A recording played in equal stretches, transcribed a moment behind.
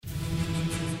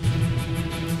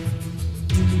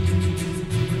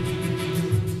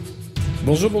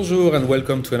Bonjour, and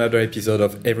welcome to another episode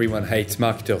of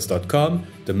EveryoneHatesMarketers.com,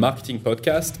 the marketing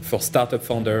podcast for startup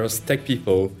founders, tech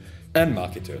people, and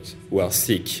marketers who are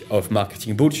sick of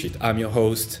marketing bullshit. I'm your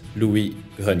host, Louis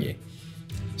Grenier.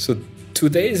 So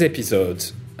today's episode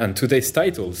and today's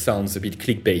title sounds a bit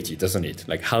clickbaity, doesn't it?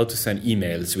 Like how to send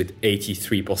emails with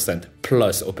 83%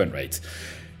 plus open rates.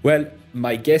 Well,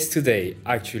 my guest today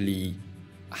actually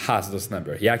has those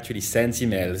numbers. He actually sends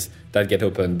emails that get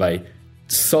opened by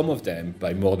some of them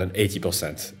by more than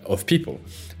 80% of people.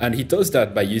 And he does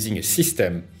that by using a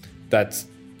system that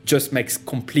just makes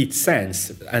complete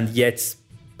sense. And yet,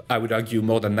 I would argue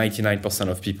more than 99%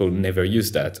 of people never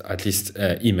use that, at least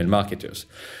email marketers.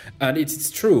 And it's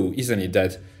true, isn't it,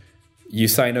 that you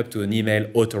sign up to an email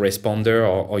autoresponder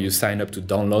or you sign up to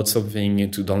download something,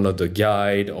 to download the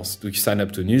guide, or you sign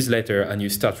up to a newsletter and you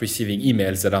start receiving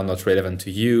emails that are not relevant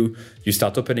to you. You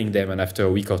start opening them and after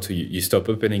a week or two, you stop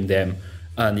opening them.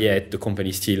 And yet the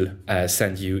company still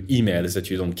sends you emails that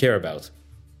you don't care about.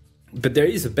 But there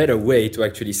is a better way to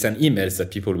actually send emails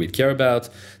that people will care about,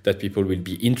 that people will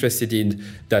be interested in,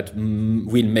 that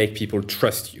will make people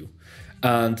trust you.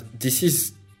 And this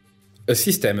is a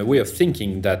system, a way of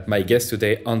thinking that my guest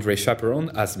today, Andre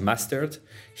Chaperon, has mastered.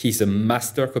 He's a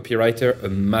master copywriter, a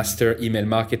master email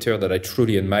marketer that I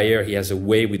truly admire. He has a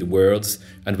way with words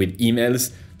and with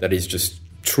emails that is just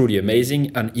truly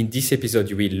amazing. And in this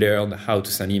episode, you will learn how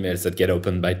to send emails that get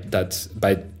opened by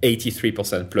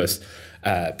 83% plus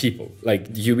people. Like,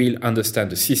 you will understand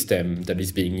the system that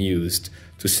is being used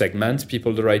to segment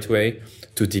people the right way,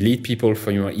 to delete people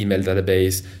from your email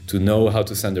database, to know how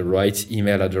to send the right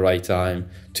email at the right time,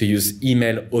 to use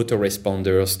email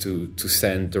autoresponders to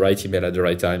send the right email at the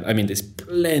right time. I mean, there's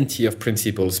plenty of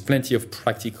principles, plenty of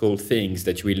practical things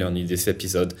that you will learn in this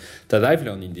episode, that I've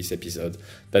learned in this episode,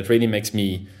 that really makes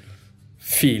me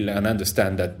feel and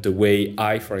understand that the way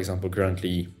I, for example,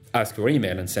 currently ask for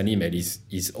email and send email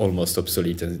is almost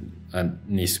obsolete and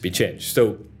needs to be changed.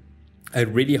 So I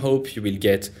really hope you will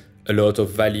get a lot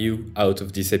of value out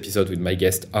of this episode with my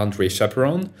guest, Andre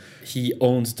Chaperon. He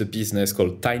owns the business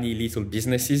called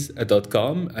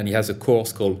tinylittle.businesses.com, and he has a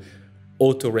course called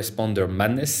Autoresponder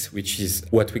Madness, which is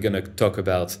what we're going to talk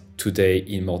about today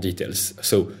in more details.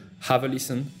 So have a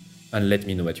listen and let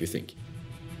me know what you think.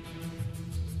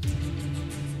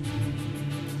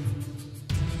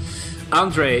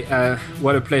 Andre,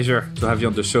 what a pleasure to have you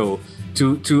on the show.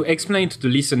 To explain to the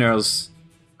listeners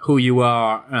who you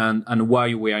are and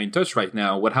why we are in touch right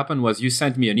now, what happened was you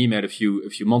sent me an email a few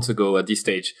months ago at this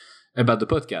stage about the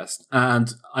podcast.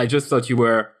 And I just thought you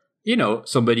were,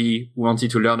 somebody who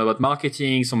wanted to learn about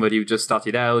marketing, somebody who just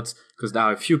started out, because there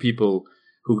are a few people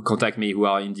who contact me who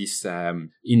are in this,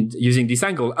 in using this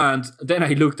angle. And then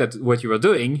I looked at what you were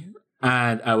doing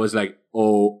and I was like,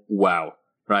 oh, wow.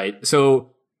 Right.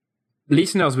 So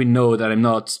listeners will know that I'm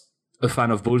not a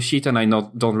fan of bullshit and I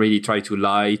don't really try to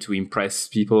lie to impress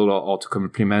people or to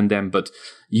compliment them, but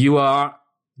you are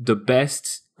the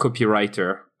best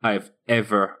copywriter I've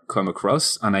ever come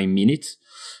across, and I mean it.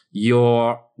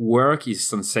 Your work is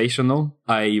sensational.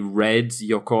 I read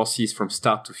your courses from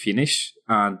start to finish,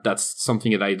 and that's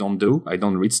something that I don't do. I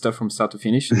don't read stuff from start to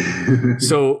finish.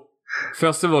 So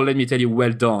first of all, let me tell you,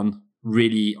 well done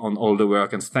really on all the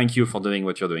work, and thank you for doing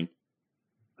what you're doing.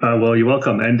 Well, you're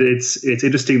welcome. And it's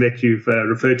interesting that you've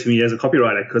referred to me as a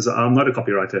copywriter, because I'm not a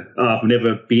copywriter. I've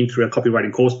never been through a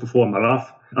copywriting course before in my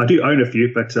life. I do own a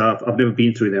few, but I've never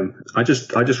been through them. I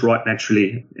just write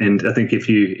naturally. And I think if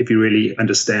you really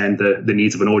understand the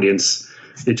needs of an audience,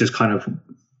 it just kind of,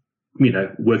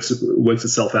 works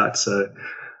itself out. So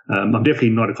I'm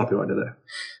definitely not a copywriter though.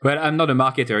 Well, I'm not a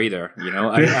marketer either.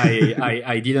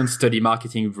 I didn't study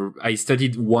marketing. I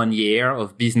studied 1 year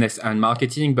of business and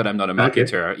marketing, but I'm not a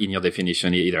marketer in your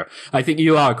definition either. I think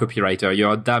you are a copywriter.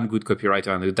 You're a damn good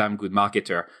copywriter and a damn good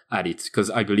marketer at it, because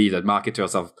I believe that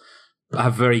marketers have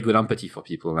very good empathy for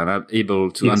people and are able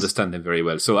to understand them very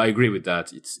well. So I agree with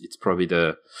that. It's probably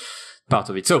the part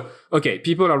of it. So, okay,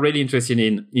 people are really interested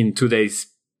in today's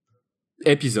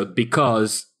episode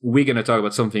because we're going to talk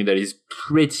about something that is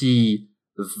pretty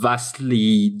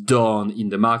vastly done in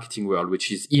the marketing world,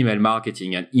 which is email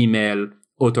marketing and email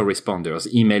autoresponders,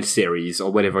 email series,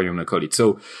 or whatever you want to call it.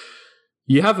 So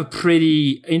you have a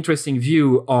pretty interesting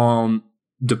view on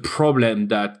the problem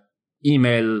that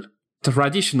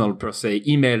traditional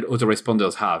email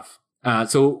autoresponders have.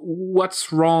 So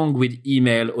what's wrong with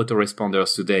email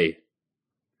autoresponders today?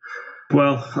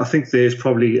 Well, I think there's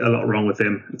probably a lot wrong with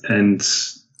them, and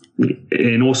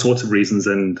in all sorts of reasons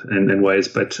and ways.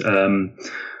 But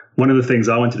one of the things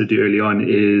I wanted to do early on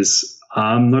is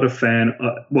I'm not a fan.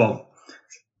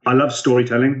 I love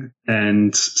storytelling,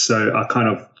 and so I kind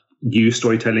of use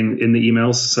storytelling in the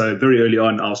emails. So very early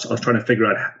on, I was trying to figure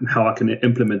out how I can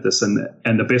implement this, and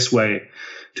the best way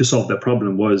to solve that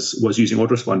problem was using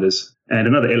autoresponders. And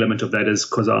another element of that is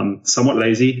because I'm somewhat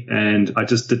lazy, and I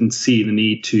just didn't see the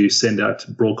need to send out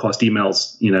broadcast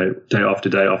emails, day after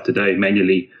day after day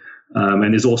manually.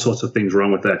 And there's all sorts of things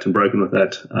wrong with that and broken with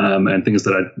that, and things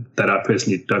that I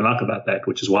personally don't like about that,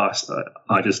 which is why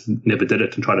I just never did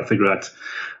it and tried to figure out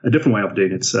a different way of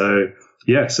doing it. So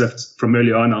yeah, so from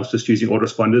early on, I was just using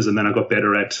autoresponders, and then I got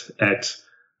better at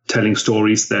telling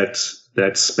stories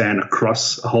that span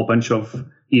across a whole bunch of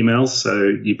emails. So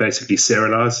you basically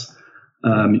serialize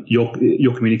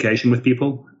your communication with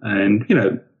people, and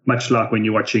much like when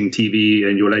you're watching TV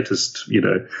and your latest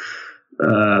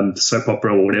soap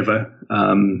opera or whatever,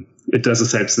 it does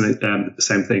the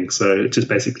same thing. So it just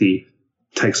basically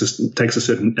takes a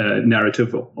certain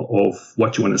narrative of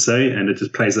what you want to say, and it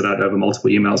just plays it out over multiple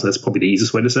emails. That's probably the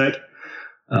easiest way to say it.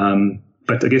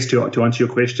 But I guess to answer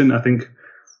your question, I think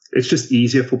it's just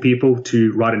easier for people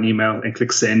to write an email and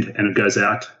click send, and it goes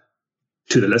out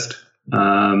to the list.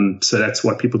 So that's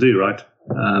what people do, right?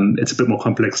 It's a bit more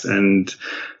complex and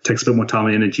takes a bit more time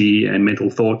and energy and mental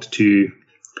thought to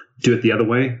do it the other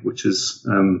way, which is,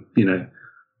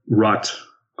 write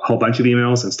a whole bunch of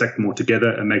emails and stack them all together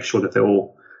and make sure that they're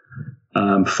all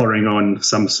following on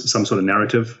some sort of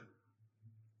narrative.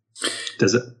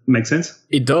 Does it make sense?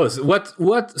 It does.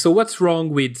 So what's wrong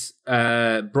with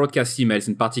broadcast emails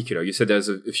in particular? You said there's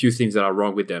a few things that are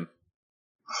wrong with them.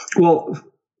 Well,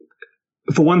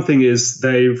 for one thing is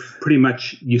they've pretty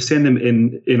much, you send them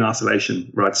in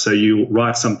isolation, right? So you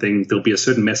write something, there'll be a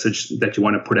certain message that you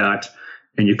want to put out,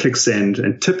 and you click send,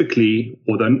 and typically,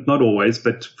 although not always,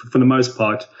 but for the most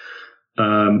part,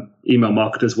 email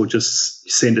marketers will just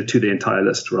send it to the entire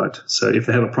list, right? So if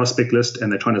they have a prospect list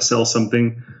and they're trying to sell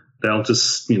something, they'll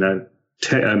just,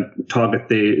 target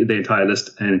the entire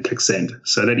list and click send.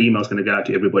 So that email is going to go out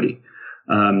to everybody.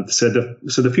 So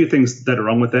the few things that are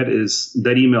wrong with that is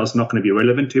that email is not going to be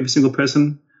relevant to every single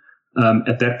person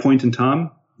at that point in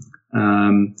time.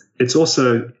 It's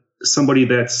also somebody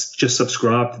that's just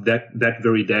subscribed that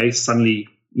very day, suddenly,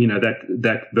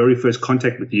 that very first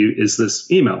contact with you is this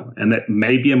email, and that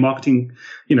may be a marketing,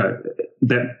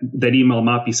 that email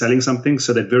might be selling something.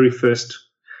 So that very first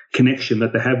connection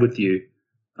that they have with you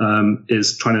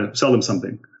is trying to sell them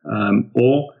something,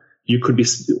 or you could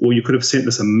have sent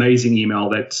this amazing email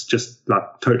that's just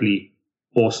like totally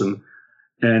awesome,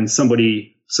 and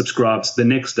somebody subscribes the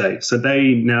next day, so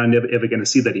they now never ever going to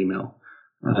see that email.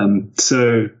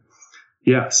 So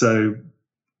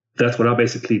that's what I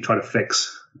basically try to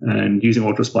fix, and using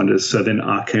autoresponders. So then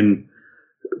I can,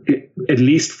 at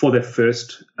least for the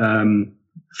first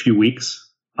few weeks,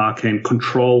 I can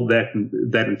control that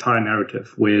entire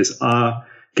narrative, whereas I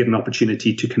get an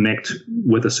opportunity to connect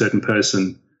with a certain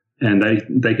person, and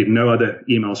they get no other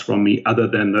emails from me other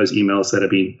than those emails that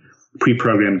have been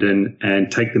pre-programmed in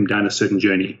and take them down a certain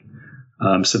journey.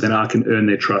 So then I can earn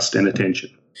their trust and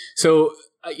attention. So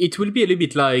it will be a little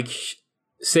bit like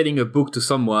selling a book to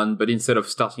someone, but instead of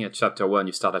starting at chapter 1,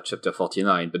 you start at chapter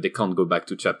 49, but they can't go back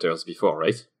to chapters before,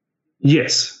 right?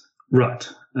 Yes, right.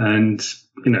 And,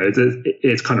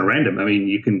 it's kind of random. I mean,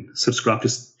 you can subscribe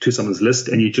to someone's list,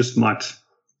 and you just might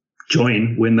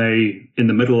join when they in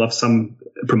the middle of some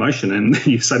promotion, and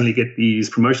you suddenly get these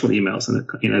promotional emails, and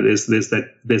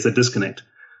there's a disconnect.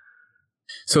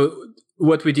 So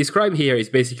what we describe here is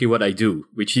basically what I do,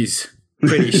 which is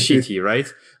pretty shitty,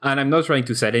 right? And I'm not trying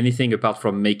to sell anything apart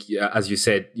from as you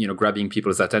said, grabbing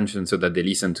people's attention so that they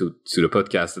listen to the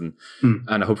podcast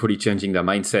and hopefully changing their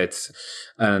mindsets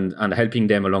and helping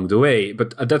them along the way.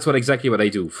 But that's exactly what I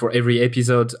do. For every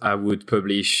episode, I would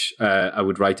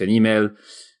write an email.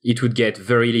 It would get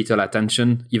very little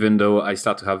attention, even though I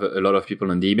start to have a lot of people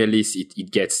on the email list.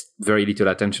 It gets very little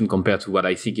attention compared to what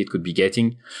I think it could be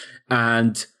getting.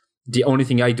 And the only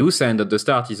thing I do send at the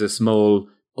start is a small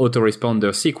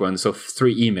autoresponder sequence of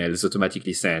 3 emails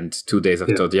automatically sent 2 days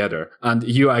after the other. And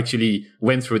you actually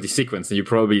went through the sequence, and you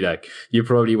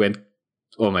probably went,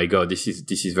 oh my God, this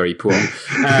is very poor.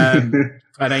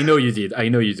 And I know you did. I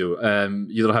know you do.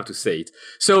 You don't have to say it.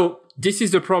 So this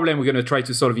is the problem we're going to try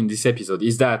to solve in this episode,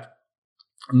 is that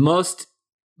most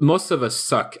of us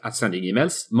suck at sending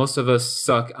emails. Most of us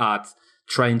suck at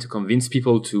trying to convince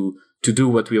people to do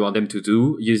what we want them to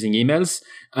do using emails.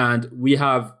 And we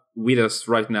have with us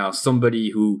right now somebody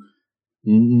who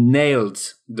nailed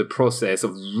the process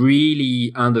of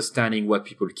really understanding what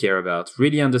people care about,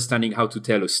 really understanding how to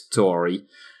tell a story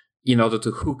in order to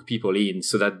hook people in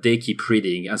so that they keep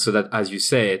reading, and so that, as you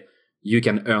said, you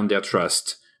can earn their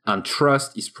trust And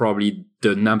trust is probably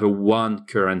the number one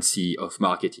currency of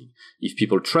marketing. If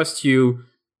people trust you,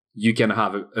 you can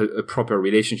have a proper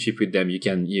relationship with them. You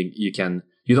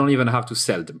don't even have to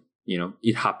sell them.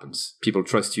 It happens. People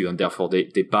trust you, and therefore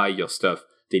they buy your stuff.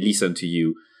 They listen to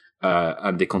you,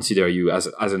 and they consider you as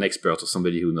an expert or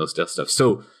somebody who knows their stuff.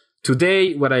 So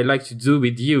today, what I like to do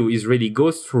with you is really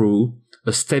go through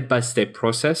a step-by-step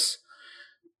process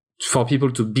for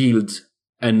people to build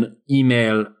an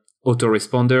email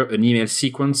autoresponder, an email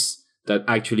sequence that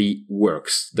actually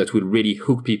works, that will really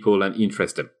hook people and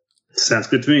interest them. Sounds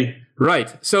good to me.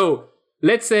 Right. So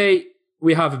let's say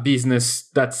we have a business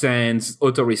that sends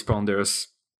autoresponders,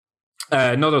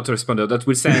 not autoresponder, that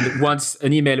will send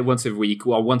an email once a week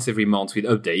or once every month with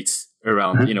updates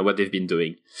around, what they've been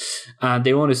doing. And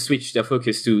they want to switch their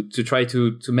focus to try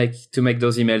to make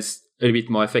those emails a little bit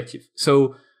more effective.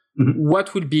 So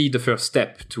what would be the first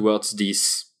step towards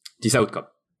this outcome?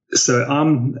 So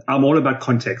I'm all about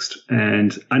context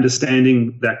and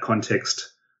understanding that context.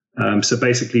 So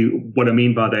basically, what I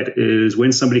mean by that is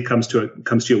when somebody comes to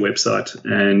your website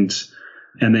and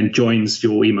then joins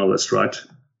your email list, right?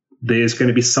 There's going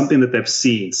to be something that they've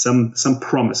seen, some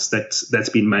promise that's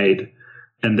been made,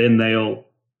 and then they'll,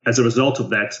 as a result of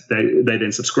that, they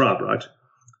then subscribe,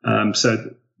 right?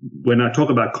 So when I talk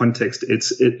about context, it's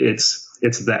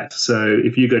that. So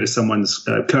if you go to someone's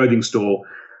clothing store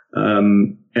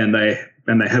and they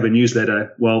have a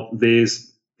newsletter, well, there's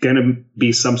going to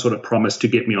be some sort of promise to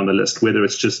get me on the list, whether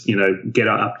it's just, get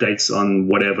our updates on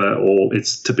whatever, or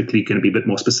it's typically going to be a bit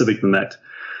more specific than that.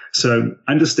 So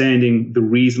understanding the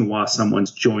reason why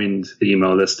someone's joined the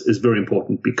email list is very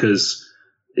important, because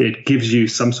it gives you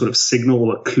some sort of signal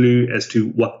or a clue as to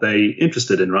what they're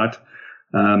interested in, right?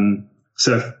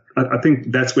 So I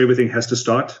think that's where everything has to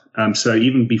start. So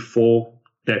even before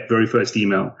that very first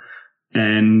email,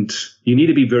 and you need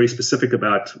to be very specific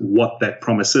about what that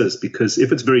promise is, because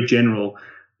if it's very general,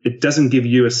 it doesn't give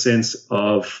you a sense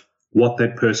of what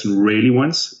that person really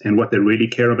wants and what they really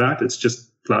care about. It's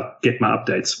just like, get my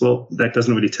updates. Well, that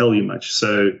doesn't really tell you much.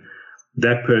 So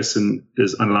that person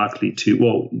is unlikely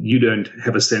to, you don't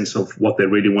have a sense of what they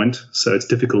really want. So it's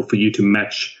difficult for you to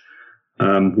match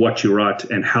what you write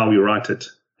and how you write it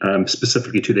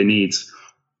specifically to their needs.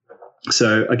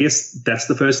 So I guess that's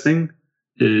the first thing,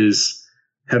 is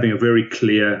having a very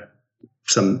clear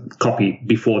some copy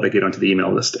before they get onto the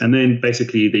email list. And then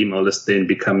basically the email list then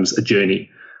becomes a journey.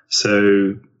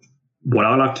 So what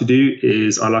I like to do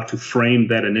is I like to frame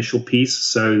that initial piece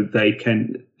so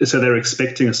they're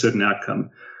expecting a certain outcome.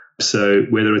 So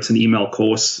whether it's an email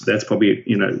course, that's probably,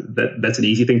 that's an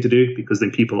easy thing to do, because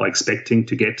then people are expecting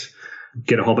to get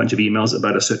a whole bunch of emails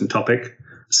about a certain topic.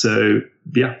 So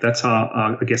yeah, that's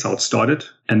how I guess I would start it.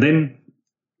 And then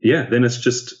it's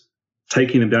just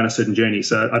taking them down a certain journey.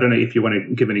 So I don't know if you want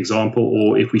to give an example,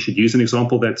 or if we should use an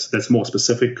example that's more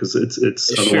specific, because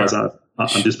it's otherwise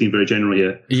I'm just being very general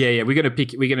here. Yeah. We're gonna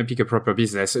pick a proper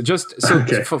business. Just so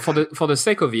okay. for the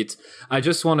sake of it, I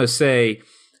just want to say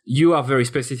you are very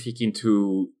specific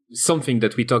into something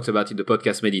that we talked about in the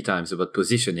podcast many times, about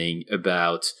positioning,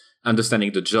 about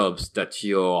understanding the jobs that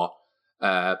your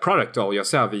product or your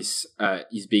service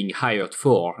is being hired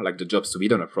for, like the jobs to be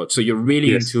done approach. So you're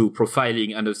really into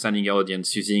profiling, understanding your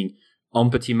audience, using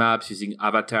empathy maps, using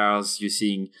avatars,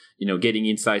 using, getting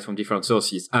insights from different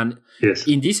sources. And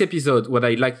in this episode, what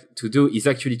I'd like to do is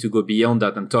actually to go beyond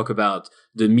that and talk about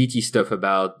the meaty stuff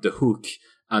about the hook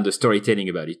and the storytelling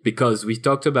about it, because we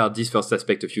talked about this first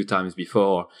aspect a few times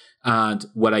before. And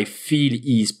what I feel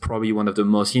is probably one of the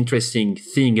most interesting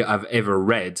thing I've ever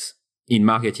read in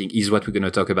marketing is what we're going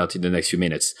to talk about in the next few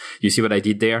minutes. You see what I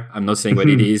did there? I'm not saying what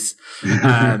it is.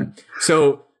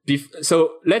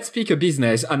 So let's pick a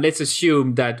business and let's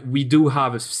assume that we do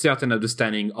have a certain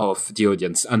understanding of the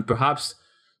audience. And perhaps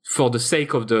for the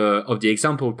sake of the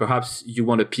example, perhaps you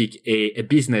want to pick a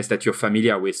business that you're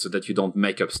familiar with so that you don't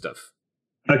make up stuff.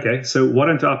 Okay. So why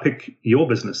don't I pick your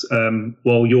business? Your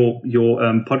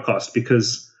podcast,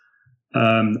 because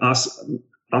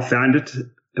I found it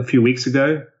a few weeks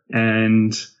ago.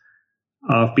 And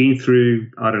I've been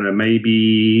through, I don't know,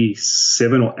 maybe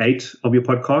 7 or 8 of your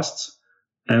podcasts.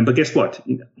 But guess what?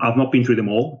 I've not been through them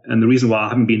all. And the reason why I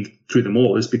haven't been through them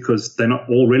all is because they're not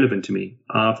all relevant to me.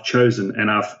 I've chosen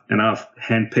and I've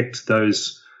handpicked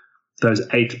those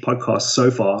 8 podcasts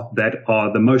so far that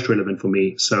are the most relevant for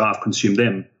me. So I've consumed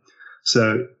them.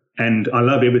 So, and I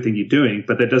love everything you're doing,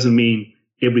 but that doesn't mean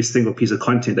every single piece of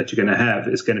content that you're going to have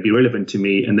is going to be relevant to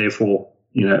me. And therefore,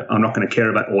 I'm not going to care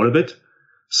about all of it.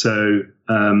 So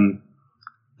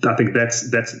I think that's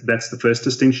the first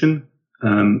distinction.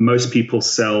 Most people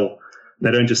sell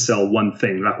They don't just sell one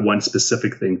thing, like one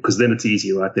specific thing, because then it's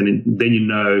easy, right? Then you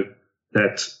know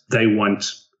that they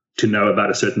want to know about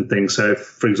a certain thing. So,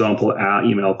 for example, our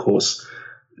email course,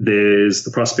 there's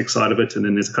the prospect side of it, and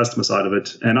then there's a customer side of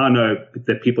it. And I know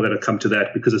that people that have come to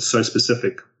that because it's so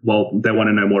specific, well, they want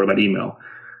to know more about email.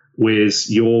 Whereas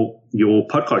your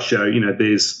podcast show,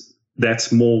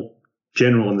 that's more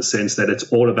general in the sense that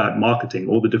it's all about marketing,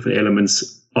 all the different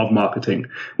elements of marketing,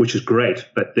 which is great.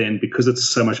 But then because it's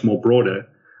so much more broader,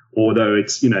 although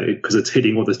it's, because it's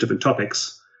hitting all those different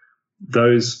topics,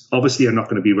 those obviously are not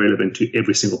going to be relevant to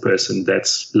every single person that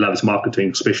loves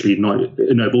marketing, especially no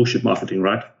bullshit marketing,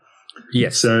 right?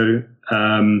 Yes. So,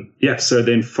 so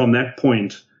then from that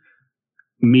point,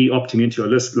 me opting into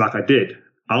your list like I did,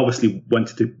 I obviously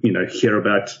wanted to, hear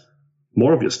about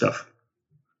more of your stuff.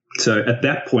 So at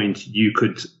that point, you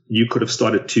could have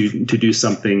started to do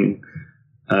something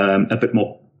a bit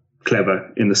more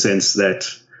clever, in the sense that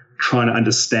trying to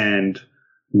understand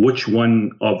which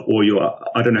one of all your,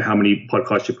 I don't know how many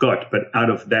podcasts you've got, but out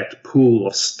of that pool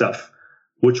of stuff,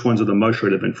 which ones are the most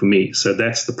relevant for me? So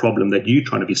that's the problem that you're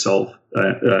trying to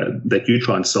that you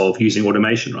try and solve using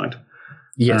automation, right?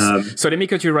 Yes. So let me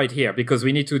cut you right here, because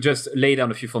we need to just lay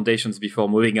down a few foundations before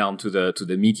moving on to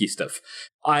the meaty stuff.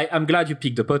 I'm glad you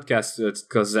picked the podcast,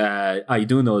 because I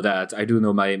do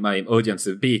know my audience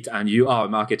a bit, and you are a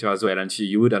marketer as well, and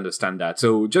you would understand that.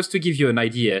 So just to give you an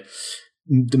idea,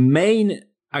 the main,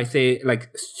 I say,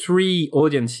 like 3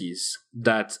 audiences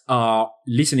that are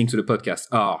listening to the podcast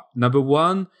are, number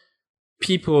one,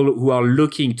 people who are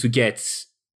looking to get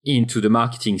into the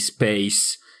marketing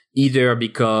space, either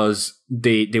because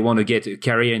they want to get a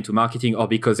career into marketing or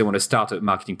because they want to start a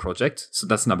marketing project. So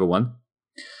that's number one.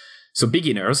 So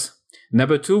beginners.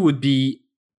 Number 2 would be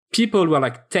people who are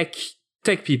like tech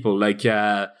people, like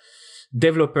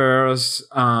developers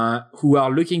who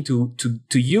are looking to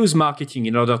use marketing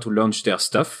in order to launch their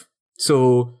stuff.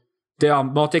 So they are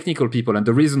more technical people. And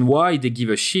the reason why they give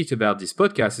a shit about this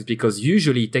podcast is because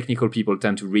usually technical people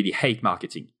tend to really hate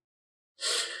marketing.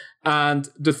 And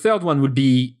the third one would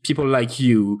be people like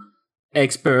you,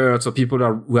 experts or people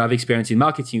who have experience in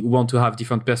marketing, who want to have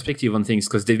different perspective on things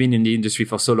because they've been in the industry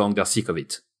for so long, they're sick of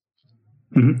it.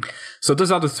 Mm-hmm. So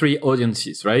those are the 3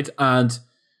 audiences, right? And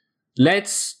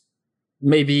let's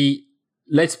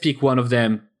pick one of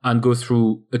them and go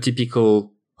through a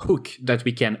typical hook that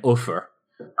we can offer.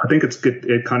 I think it's good.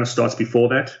 It kind of starts before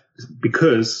that,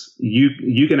 because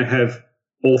you're going to have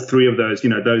all 3 of those,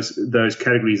 those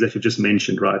categories that you just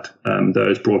mentioned, right?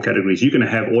 Those broad categories, you're going to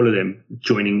have all of them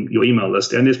joining your email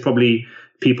list. And there's probably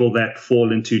people that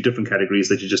fall into different categories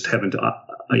that you just haven't,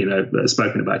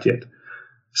 spoken about yet.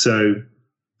 So,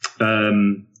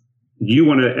 you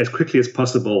want to, as quickly as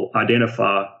possible,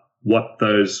 identify what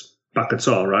those buckets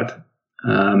are, right?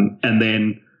 And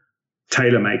then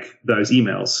tailor make those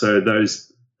emails. So those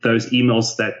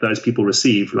emails that those people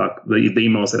receive, like the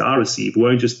emails that I receive,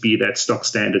 won't just be that stock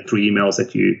standard 3 emails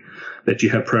that you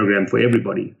have programmed for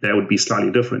everybody. They would be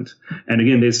slightly different. And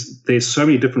again, there's so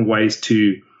many different ways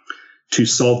to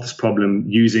solve this problem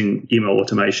using email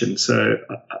automation. So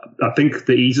I think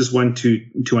the easiest one to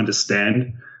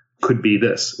understand could be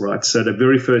this, right? So the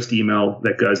very first email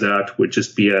that goes out would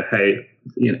just be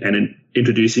and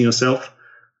introducing yourself.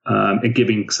 And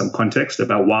giving some context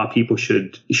about why people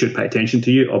should pay attention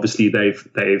to you. Obviously,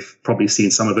 they've probably seen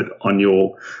some of it on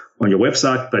your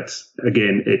website, but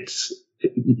again,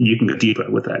 you can go deeper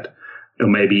with that, or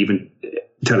maybe even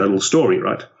tell a little story,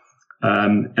 right?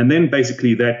 And then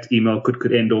basically that email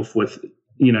could end off with,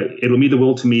 it'll mean the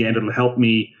world to me, and it'll help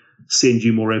me send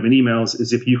you more relevant emails.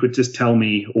 As if you could just tell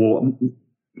me, or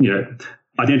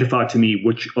identify to me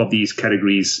which of these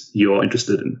categories you're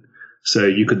interested in. So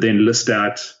you could then list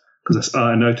out, because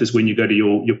I noticed when you go to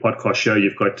your podcast show,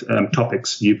 you've got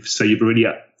topics. You've already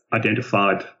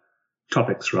identified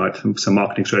topics, right? So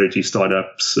marketing strategy,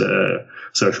 startups,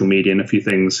 social media, and a few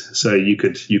things. So you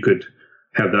could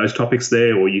have those topics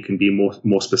there, or you can be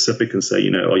more specific and say,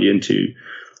 are you into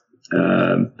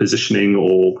positioning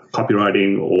or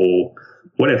copywriting or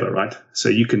whatever, right? So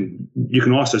you can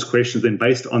ask those questions. Then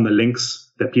based on the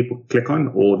links that people click on,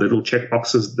 or the little check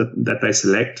boxes that they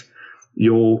select,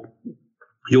 your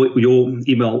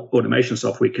email automation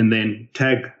software can then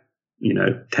tag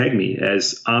me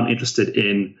as I'm interested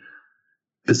in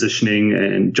positioning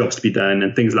and jobs to be done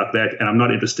and things like that. And I'm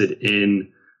not interested in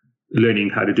learning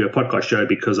how to do a podcast show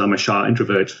because I'm a shy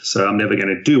introvert. So I'm never going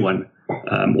to do one,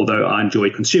 although I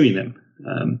enjoy consuming them.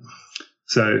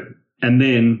 And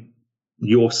then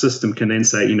your system can then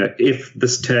say, if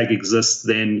this tag exists,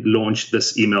 then launch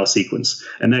this email sequence.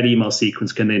 And that email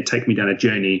sequence can then take me down a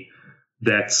journey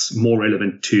that's more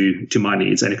relevant to my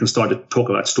needs. And it can start to talk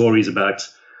about stories about,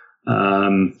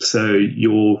 so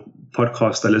your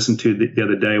podcast I listened to the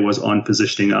other day was on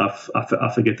positioning. I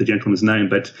forget the gentleman's name,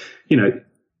 but,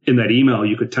 in that email,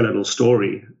 you could tell a little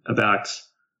story about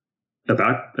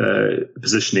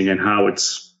positioning and how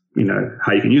it's,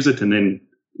 how you can use it, and then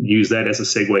use that as a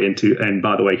segue into, and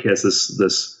by the way, here's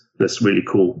this really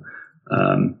cool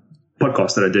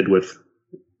podcast that I did with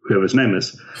whoever his name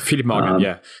is. Philip Morgan,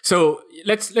 yeah. So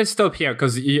let's stop here,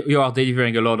 because you are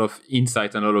delivering a lot of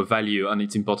insight and a lot of value, and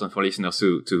it's important for listeners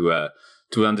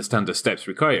to understand the steps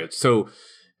required. So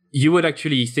you would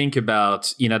actually think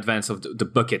about in advance of the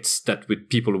buckets that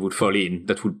people would fall in,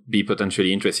 that would be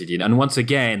potentially interested in. And once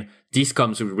again, this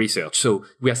comes with research. So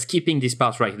we are skipping this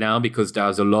part right now because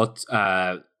there's a lot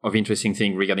of interesting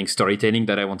things regarding storytelling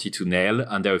that I wanted to nail.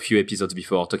 And there are a few episodes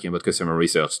before talking about customer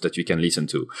research that you can listen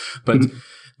to. But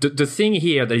the thing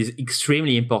here that is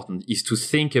extremely important is to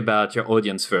think about your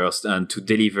audience first and to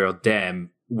deliver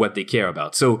them what they care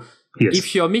about. So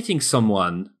if you're meeting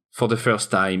someone for the first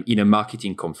time in a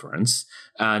marketing conference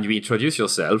and you introduce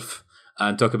yourself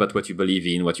and talk about what you believe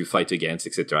in, what you fight against,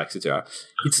 etc.,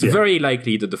 it's very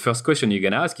likely that the first question you're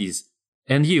going to ask is,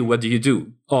 and you, what do you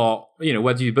do? Or,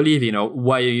 what do you believe in? Or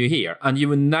why are you here? And you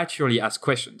will naturally ask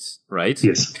questions, right?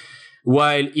 Yes.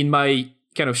 While in my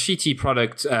kind of shitty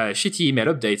email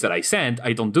updates that I send,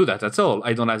 I don't do that at all.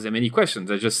 I don't ask them any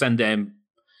questions. I just send them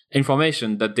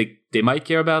information that they might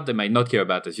care about, they might not care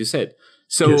about, as you said.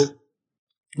 So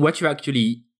what you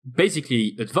actually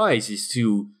basically advise is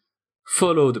to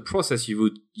follow the process you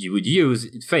would use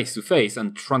face to face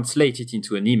and translate it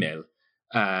into an email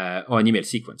or an email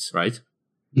sequence, right?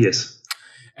 Yes.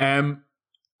 And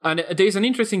there's an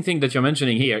interesting thing that you're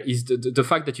mentioning here is the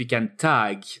fact that you can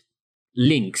tag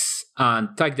links and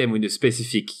tag them with a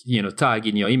specific tag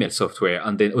in your email software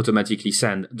and then automatically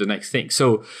send the next thing.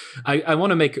 So I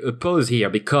want to make a pause here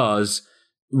because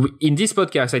in this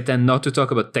podcast, I tend not to talk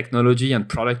about technology and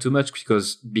product too much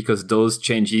because those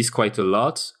changes quite a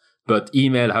lot. But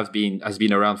email has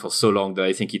been around for so long that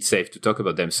I think it's safe to talk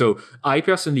about them. So I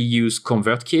personally use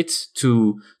ConvertKit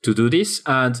to do this.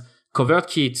 And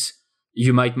ConvertKit,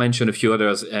 you might mention a few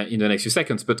others in the next few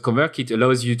seconds, but ConvertKit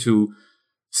allows you to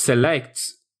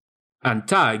select and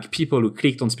tag people who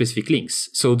clicked on specific links.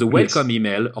 So the welcome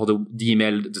email or the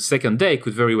email the second day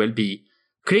could very well be,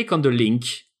 click on the link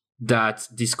that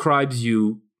describes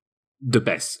you the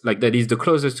best, like that is the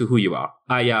closest to who you are.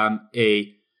 I am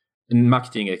a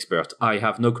marketing expert. I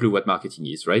have no clue what marketing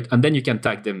is, right? And then you can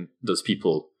tag those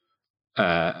people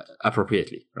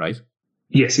appropriately, right?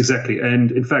 Yes, exactly.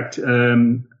 And in fact,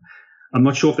 I'm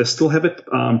not sure if they still have it.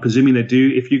 I'm presuming they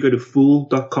do. If you go to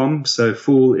fool.com, so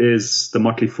Fool is the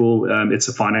Motley Fool. It's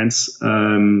a finance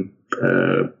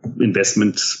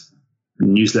investment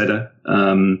newsletter.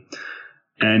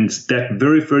 And that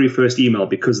very, very first email,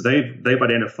 because they've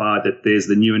identified that there's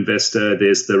the new investor,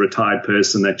 there's the retired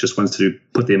person that just wants to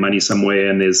put their money somewhere,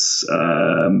 and there's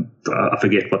I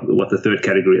forget what the third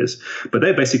category is. But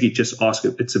they basically just ask,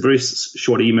 it's a very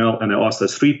short email, and they ask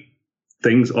those three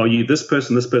things: are you this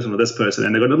person, or this person?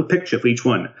 And they've got a little picture for each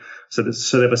one. So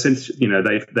they've essentially,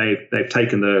 they've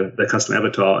taken the custom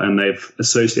avatar and they've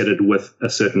associated with a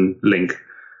certain link.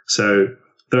 So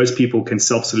those people can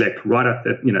self-select right at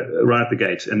the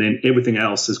gate, and then everything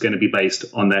else is going to be based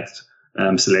on that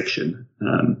selection.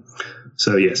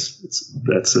 So yes,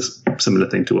 that's a similar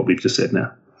thing to what we've just said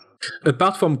now.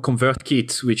 Apart from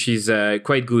ConvertKit, which is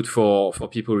quite good for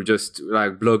people who just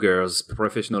like bloggers,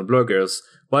 professional bloggers,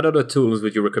 what other tools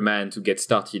would you recommend to get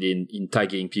started in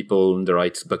tagging people in the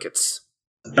right buckets?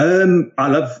 I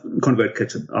love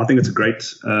ConvertKit. I think it's a great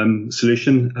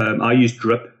solution. I use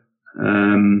Drip.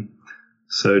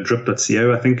 So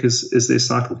drip.co, I think, is their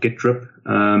site, or Get Drip.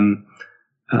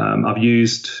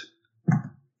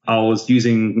 I was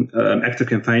using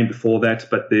ActiveCampaign before that,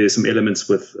 but there's some elements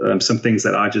with some things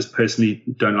that I just personally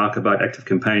don't like about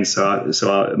ActiveCampaign,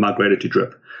 so I migrated to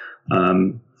Drip.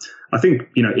 I think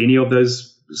any of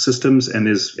those systems, and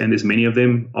there's many of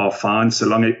them, are fine so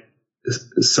long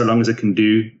as it can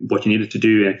do what you need it to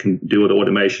do and can do all the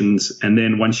automations. And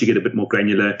then once you get a bit more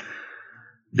granular,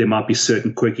 there might be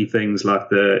certain quirky things like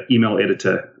the email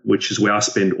editor, which is where I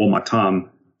spend all my time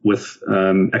with.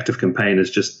 ActiveCampaign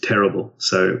is just terrible.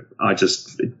 So I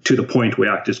just, to the point where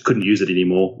I just couldn't use it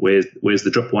anymore, whereas the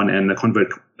Drip one and the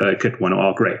ConvertKit one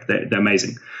are great. They're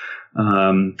amazing.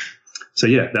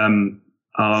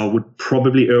 I would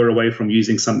probably err away from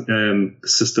using some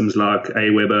systems like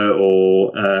Aweber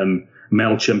or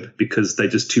MailChimp, because they're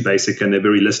just too basic and they're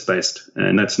very list-based,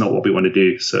 and that's not what we want to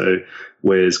do. So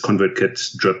whereas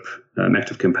ConvertKit, Drip,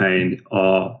 ActiveCampaign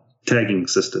are tagging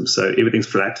system. So everything's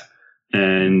flat,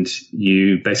 and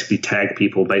you basically tag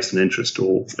people based on interest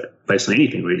or based on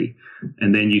anything really,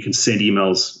 and then you can send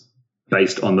emails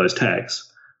based on those tags.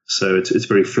 So it's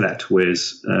very flat,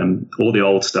 whereas all the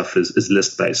old stuff is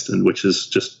list based, and which is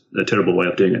just a terrible way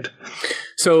of doing it.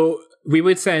 So we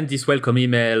would send this welcome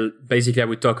email. Basically, I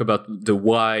would talk about the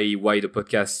why the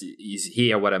podcast is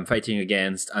here, what I'm fighting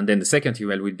against. And then the second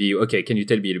email would be, okay, can you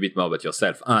tell me a little bit more about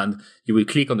yourself? And you will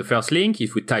click on the first link.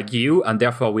 It would tag you, and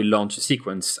therefore we'll launch a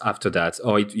sequence after that.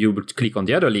 Or you would click on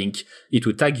the other link. It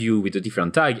would tag you with a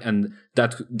different tag, and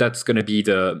that's going to be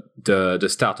the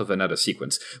start of another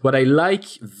sequence. What I like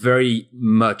very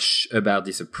much about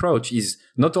this approach is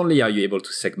not only are you able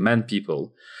to segment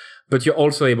people, but you're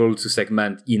also able to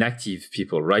segment inactive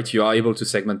people, right? You are able to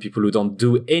segment people who don't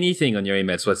do anything on your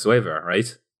emails whatsoever,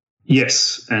 right?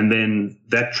 Yes, and then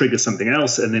that triggers something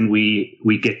else, and then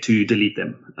we get to delete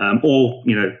them, or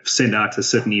send out a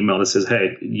certain email that says,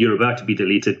 "Hey, you're about to be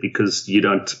deleted because you're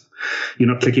not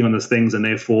clicking on those things, and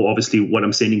therefore, obviously, what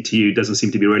I'm sending to you doesn't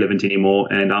seem to be relevant anymore,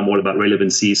 and I'm all about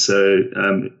relevancy. So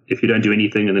if you don't do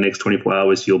anything in the next 24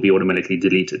 hours, you'll be automatically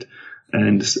deleted."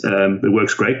 And it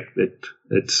works great.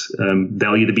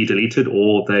 They'll either be deleted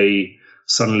or they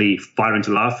suddenly fire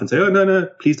into life and say, "Oh, no,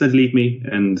 please don't delete me."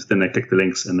 And then they click the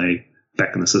links and they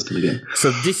back in the system again.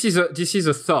 So this is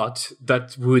a thought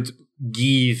that would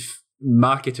give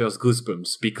marketers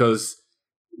goosebumps, because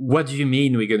what do you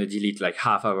mean we're going to delete like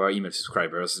half of our email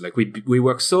subscribers? Like we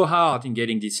work so hard in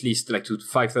getting this list like to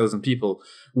 5,000 people.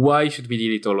 Why should we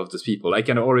delete all of those people? I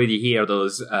can already hear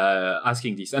those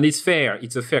asking this, and it's fair.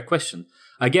 It's a fair question.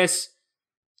 I guess,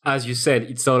 as you said,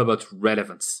 it's all about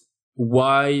relevance.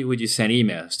 Why would you send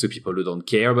emails to people who don't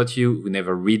care about you, who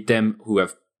never read them, who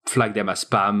have flagged them as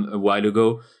spam a while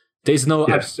ago? There's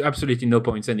absolutely no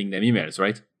point sending them emails,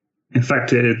 right? In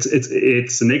fact,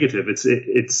 it's a negative.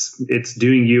 It's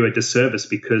doing you a disservice,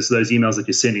 because those emails that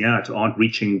you're sending out aren't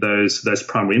reaching those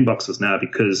primary inboxes now,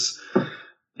 because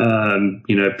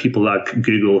people like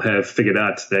Google have figured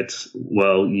out that,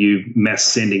 well, you mass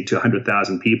sending to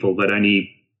 100,000 people, but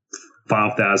only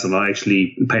 5,000 are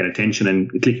actually paying attention and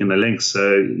clicking the links.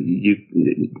 So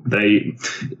they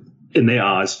in their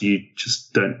eyes, you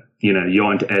just don't, you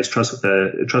aren't as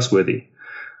trustworthy.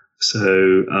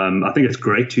 So I think it's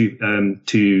great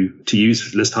to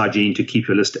use list hygiene to keep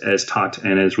your list as tight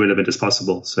and as relevant as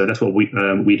possible. So that's what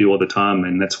we do all the time,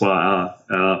 and that's why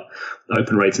our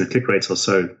open rates and click rates are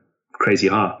so crazy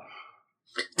high.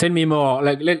 Tell me more.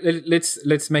 Like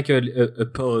let's make a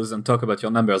pause and talk about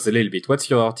your numbers a little bit. What's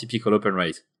your typical open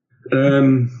rate? Let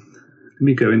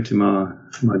me go into my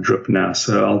drip now.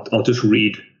 So I'll just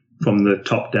read from the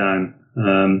top down.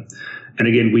 And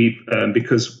again,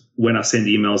 because when I send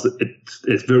emails,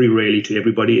 it's very rarely to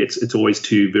everybody. It's always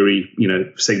to very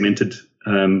segmented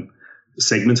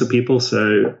segments of people.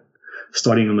 So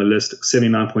starting on the list,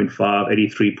 79.5,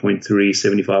 83.3,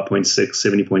 75.6,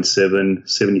 70.7,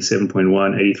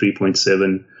 77.1,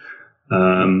 83.7,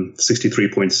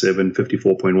 63.7,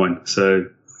 54.1. So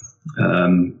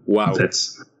wow,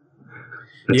 that's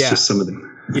just some of them.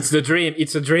 It's the dream.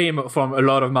 It's a dream from a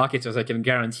lot of marketers, I can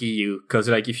guarantee you, because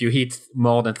like if you hit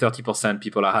more than 30%,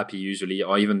 people are happy usually,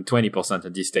 or even 20%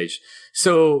 at this stage.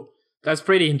 So that's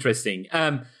pretty interesting.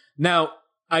 Now,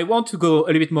 I want to go a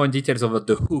little bit more in details about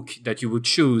the hook that you would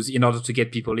choose in order to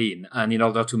get people in and in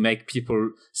order to make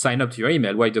people sign up to your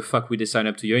email. Why the fuck would they sign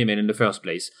up to your email in the first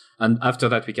place? And after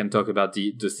that, we can talk about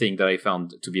the thing that I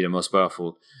found to be the most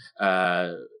powerful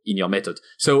in your method.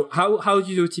 So how do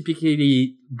you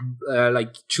typically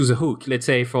choose a hook? Let's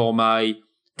say for my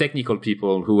technical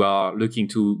people who are looking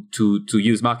to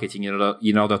use marketing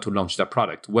in order to launch their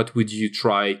product, what would you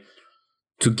try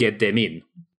to get them in?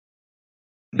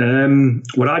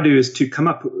 What I do is to come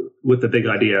up with a big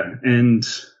idea, and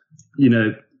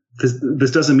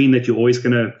this doesn't mean that you're always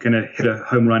gonna hit a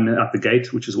home run out the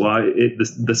gate, which is why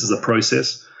this is a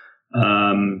process.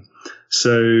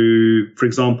 So, for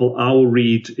example, I will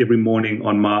read every morning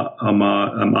on my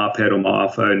iPad or my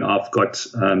iPhone. I've got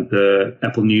the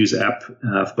Apple News app.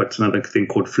 I've got another thing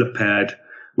called Flippad,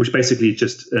 which basically is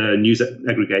just a news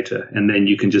aggregator, and then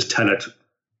you can just tell it,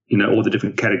 all the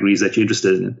different categories that you're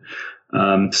interested in.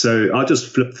 So I'll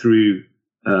just flip through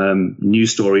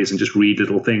news stories and just read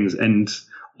little things, and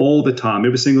all the time,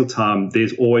 every single time,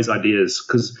 there's always ideas,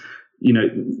 because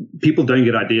people don't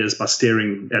get ideas by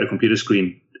staring at a computer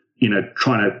screen,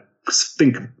 trying to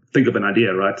think of an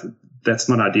idea, right? That's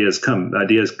not ideas come.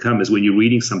 Ideas come is when you're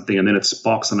reading something and then it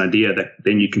sparks an idea that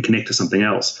then you can connect to something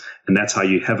else, and that's how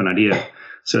you have an idea.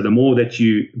 So the more that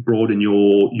you broaden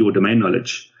your domain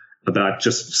knowledge about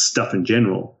just stuff in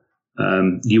general,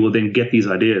 you will then get these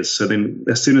ideas. So then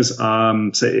as soon as,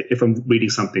 say if I'm reading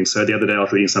something, so the other day I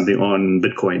was reading something on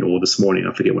Bitcoin, or this morning,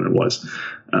 I forget when it was.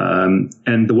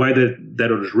 And the way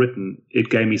that it was written, it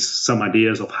gave me some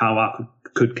ideas of how I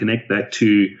could connect that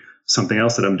to something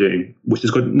else that I'm doing, which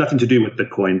has got nothing to do with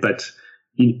Bitcoin, but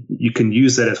you can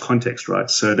use that as context, right?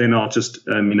 So then I'll just,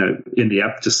 in the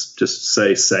app, just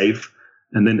say save,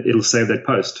 and then it'll save that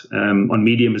post. On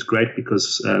Medium is great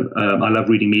because I love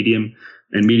reading Medium,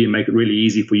 and Medium make it really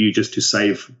easy for you just to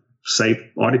save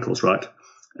articles, right?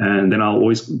 And then I'll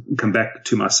always come back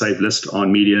to my save list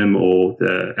on Medium or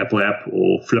the Apple app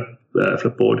or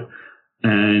Flipboard,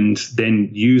 and then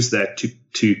use that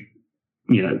to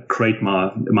create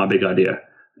my big idea.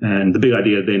 And the big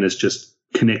idea then is just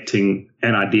connecting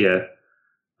an idea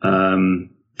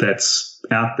that's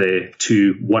out there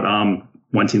to what I'm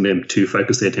wanting them to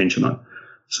focus their attention on.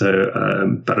 So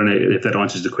I don't know if that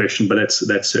answers the question, but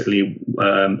that's certainly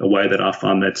a way that I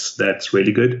find that's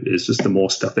really good, is just the more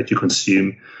stuff that you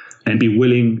consume and be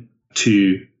willing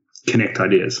to connect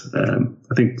ideas.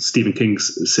 I think Stephen King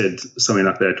said something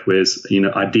like that, whereas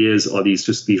ideas are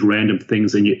these random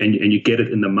things, and you get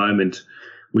it in the moment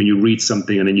when you read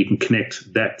something, and then you can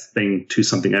connect that thing to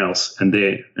something else, and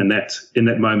in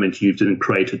that moment you've then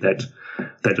created that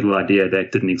little idea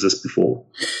that didn't exist before.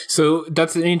 So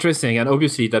that's interesting, and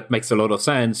obviously that makes a lot of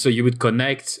sense. So you would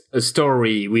connect a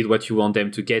story with what you want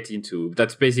them to get into.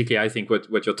 That's basically, I think,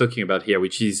 what you're talking about here,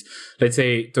 which is, let's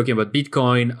say, talking about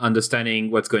Bitcoin,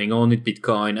 understanding what's going on with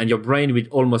Bitcoin, and your brain will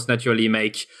almost naturally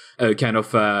make a kind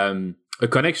of a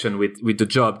connection with the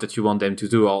job that you want them to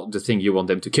do, or the thing you want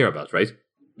them to care about, right?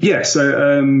 Yeah.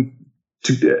 So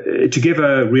to give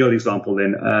a real example,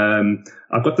 then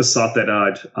I've got the site that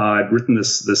I'd written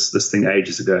this thing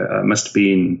ages ago. Must have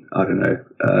been, I don't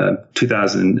know,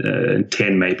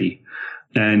 2010 maybe.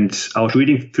 And I was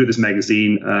reading through this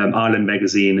magazine, Island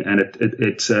Magazine, and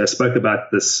it spoke about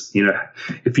this.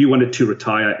 If you wanted to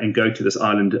retire and go to this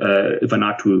island,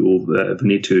 Vanuatu or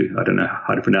Vanuatu, I don't know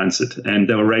how to pronounce it, and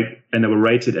they were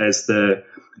rated as the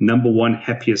 #1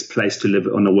 happiest place to live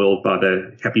on the world by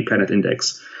the Happy Planet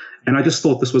Index. And I just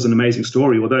thought this was an amazing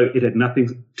story, although it had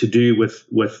nothing to do with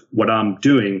what I'm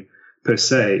doing per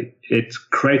se. It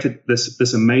created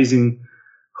this amazing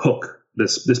hook,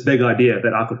 this big idea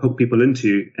that I could hook people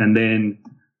into, and then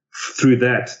through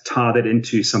that tie that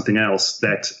into something else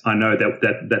that I know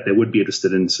that they would be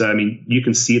interested in. So I mean, you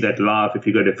can see that live if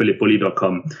you go to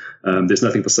philipbully.com. There's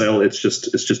nothing for sale. It's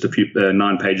just a few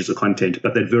 9 pages of content.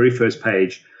 But that very first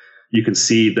page, you can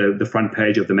see the front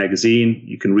page of the magazine.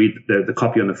 You can read the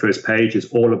copy on the first page is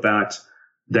all about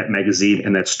that magazine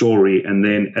and that story. And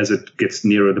then as it gets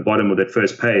nearer the bottom of that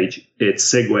first page, it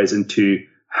segues into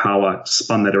how I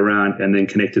spun that around and then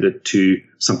connected it to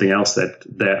something else that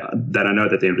I know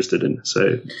that they're interested in.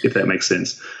 So if that makes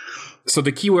sense. So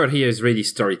the key word here is really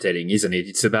storytelling, isn't it?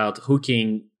 It's about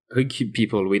hooking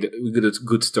people with a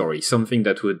good story, something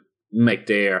that would make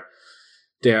their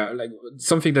like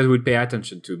something that we'd pay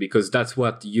attention to, because that's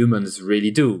what humans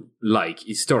really do like,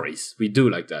 is stories. We do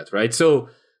like that, right? So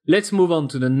let's move on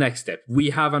to the next step. We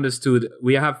have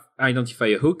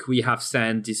identified a hook. We have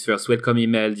sent this first welcome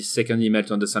email, this second email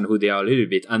to understand who they are a little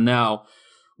bit. And now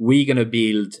we're going to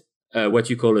build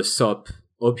what you call a soap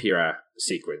opera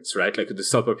sequence, right? Like the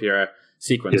soap opera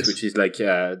sequence, yes. Which is like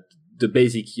the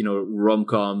basic,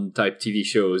 rom-com type TV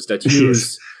shows that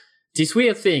use this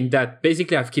weird thing that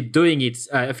basically I've kept doing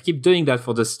that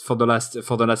for the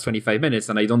last 25 minutes.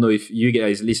 And I don't know if you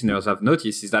guys listeners have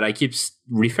noticed, is that I keep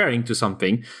referring to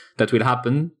something that will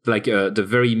happen, like the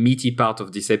very meaty part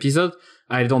of this episode.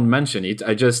 I don't mention it.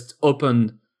 I just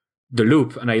open the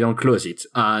loop and I don't close it.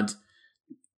 And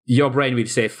your brain will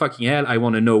say, fucking hell, I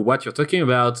want to know what you're talking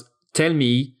about. Tell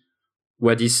me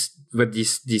where this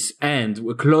end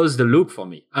will close the loop for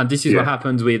me. And this is what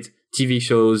happens with TV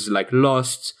shows like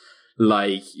Lost,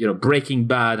 like, Breaking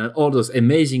Bad and all those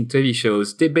amazing TV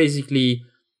shows. They basically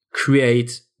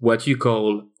create what you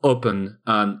call open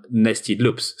and nested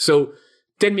loops. So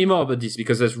tell me more about this,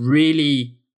 because that's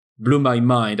really blew my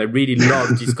mind. I really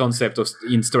love this concept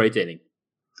in storytelling.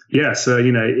 Yeah. So,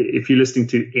 if you're listening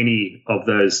to any of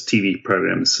those TV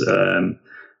programs,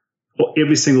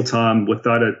 every single time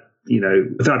without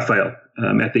fail,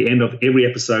 at the end of every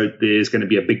episode, there's going to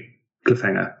be a big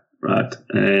cliffhanger. Right.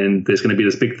 And there's going to be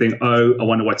this big thing. Oh, I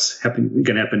wonder what's going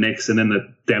to happen next. And then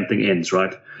the damn thing ends.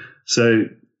 Right. So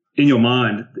in your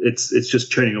mind, it's just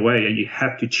churning away, and you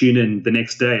have to tune in the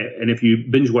next day. And if you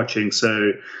binge watching,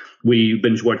 so we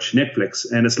binge watch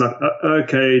Netflix, and it's like,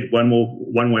 okay, one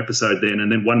more episode then.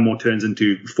 And then one more turns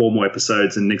into 4 more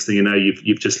episodes. And next thing you know,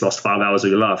 you've just lost 5 hours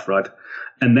of your life. Right.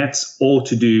 And that's all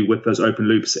to do with those open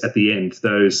loops at the end,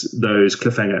 those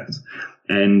cliffhangers.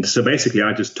 And so basically,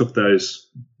 I just took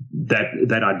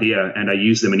that idea and I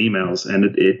use them in emails, and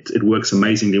it works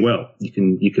amazingly well. You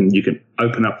can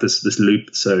open up this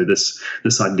loop, so this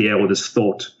idea or this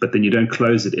thought, but then you don't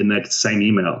close it in that same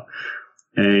email.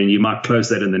 And you might close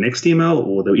that in the next email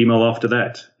or the email after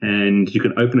that. And you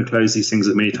can open and close these things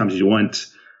as many times as you want.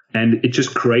 And it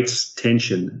just creates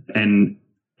tension and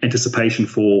anticipation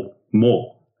for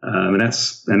more. And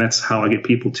that's how I get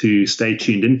people to stay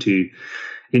tuned into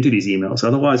these emails.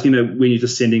 Otherwise, when you're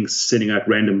just sending out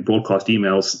random broadcast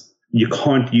emails, you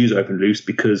can't use open loops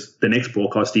because the next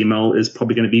broadcast email is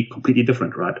probably going to be completely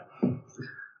different, right?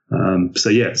 So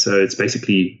it's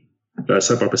basically a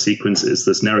soap opera sequence is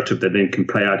this narrative that then can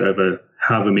play out over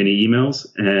however many emails,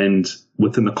 and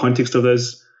within the context of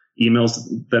those emails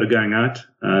that are going out,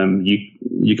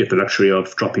 you get the luxury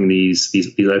of dropping these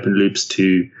open loops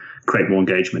to create more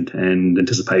engagement and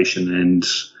anticipation. And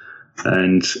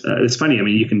it's funny. I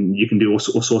mean, you can do all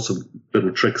sorts of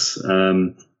little tricks.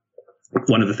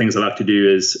 One of the things I like to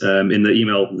do is in the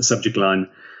email subject line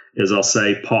is I'll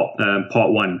say part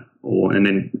one, and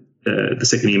then the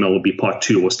second email will be part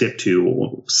 2 or step 2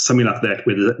 or something like that,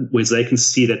 where they can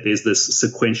see that there's this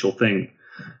sequential thing.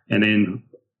 And then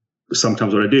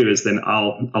sometimes what I do is then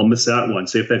I'll miss out one.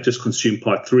 So if they've just consumed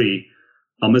part 3,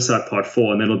 I'll miss out part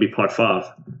 4, and then it'll be part 5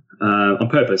 on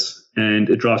purpose. And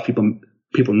it drives people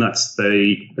nuts.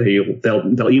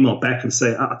 They'll email back and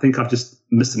say, I think I've just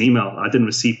missed an email. I didn't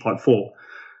receive part 4.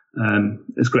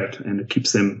 It's great, and it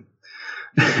keeps them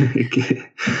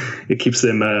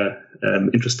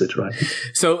interested, right?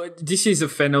 So this is a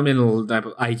phenomenal type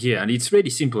of idea, and it's really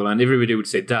simple, and everybody would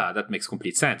say, that makes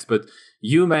complete sense. But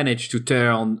you managed to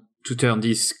turn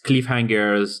this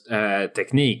cliffhangers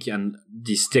technique and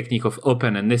this technique of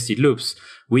open and nested loops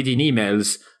within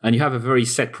emails, and you have a very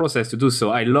set process to do so.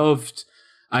 I loved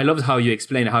how you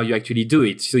explain how you actually do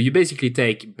it. So you basically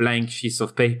take blank sheets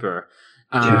of paper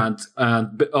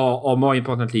or more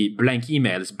importantly, blank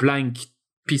emails, blank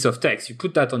piece of text. You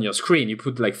put that on your screen. You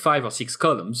put like 5 or 6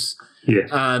 columns,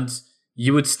 and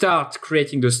you would start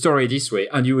creating the story this way,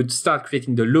 and you would start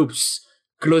creating the loops,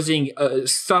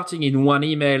 starting in one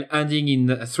email, ending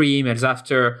in 3 emails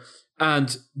after.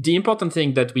 And the important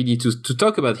thing that we need to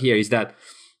talk about here is that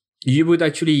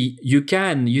you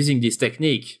can, using this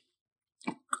technique,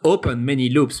 open many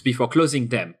loops before closing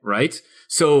them, right?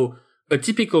 So a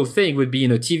typical thing would be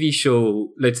in a TV show,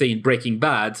 let's say in Breaking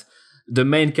Bad, the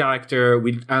main character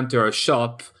will enter a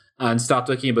shop and start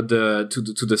talking about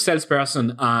to the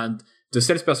salesperson, and the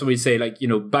salesperson will say, like,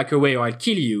 back away or I'll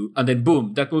kill you. And then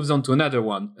boom, that moves on to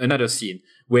another scene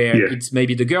where it's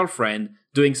maybe the girlfriend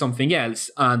doing something else.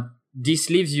 And this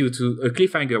leaves you to a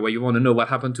cliffhanger where you want to know what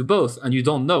happened to both, and you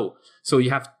don't know. So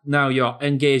you're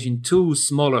engaged in 2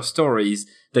 smaller stories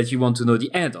that you want to know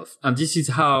the end of. And this is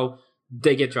how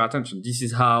they get your attention. This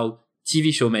is how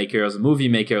TV show makers, movie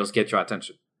makers get your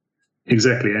attention.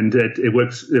 Exactly, and it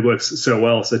works so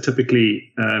well. So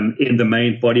typically, in the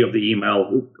main body of the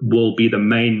email will be the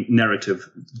main narrative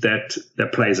that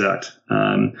plays out.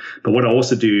 But what I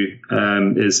also do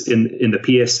is in the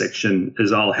PS section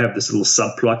is I'll have this little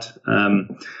subplot.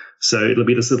 So it'll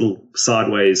be this little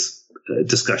sideways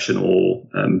discussion or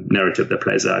narrative that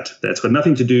plays out that's got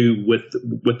nothing to do with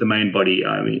the main body.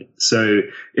 I mean, so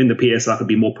in the PS I could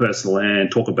be more personal and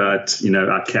talk about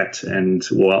our cat and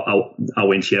I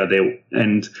went here there,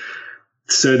 and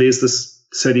so there's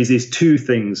these 2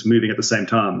 things moving at the same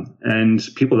time, and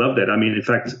people love that. I mean, in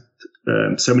fact,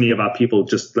 so many of our people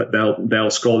just they'll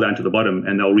scroll down to the bottom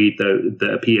and they'll read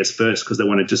the PS first because they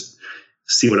want to just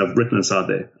see what I've written inside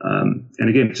there. And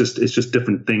again, it's just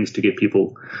different things to get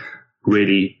people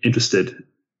really interested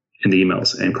in the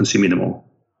emails and consuming them all.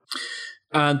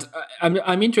 And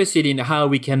I'm interested in how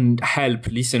we can help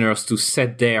listeners to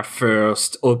set their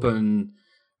first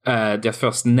their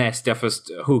first nest, their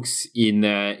first hooks in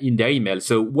their email.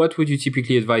 So what would you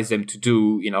typically advise them to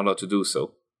do in order to do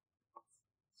so?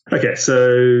 Okay,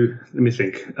 so let me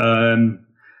think.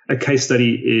 A case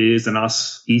study is a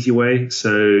nice, easy way.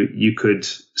 So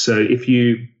if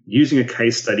you're using a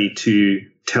case study to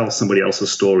tell somebody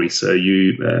else's story, so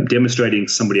you demonstrating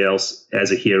somebody else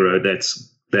as a hero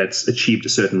that's achieved a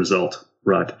certain result,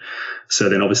 right? So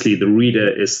then obviously the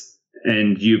reader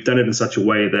and you've done it in such a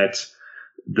way that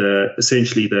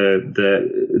essentially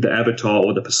the avatar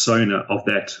or the persona of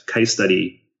that case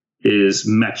study is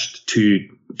matched to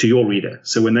your reader.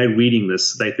 So when they're reading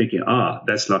this, they're thinking,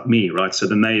 that's like me, right? So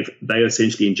then they're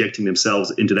essentially injecting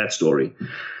themselves into that story.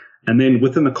 And then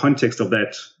within the context of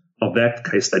that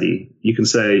case study, you can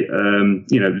say,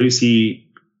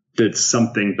 Lucy did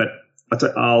something, but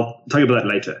I'll tell you about that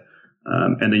later.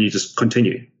 And then you just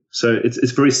continue. So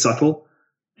it's very subtle,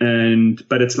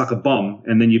 but it's like a bomb,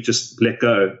 and then you just let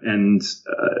go, and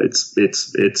it's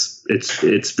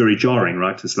very jarring,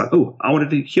 right? It's like, oh, I wanted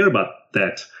to hear about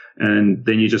that, and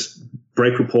then you just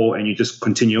break rapport and you just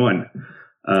continue on.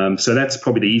 So that's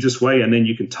probably the easiest way, and then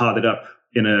you can tie that up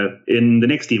in the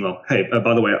next email. Hey,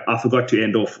 by the way, I forgot to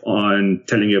end off on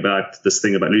telling you about this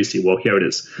thing about Lucy. Well, here it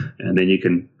is, and then you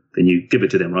give it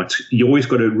to them, right? You always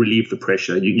got to relieve the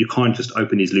pressure. You can't just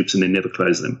open these loops and then never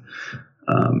close them.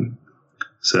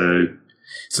 So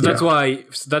that's why,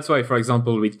 for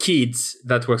example, with kids,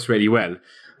 that works really well.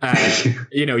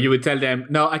 You would tell them,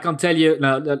 no, I can't tell you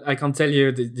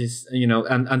this,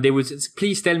 and they would say,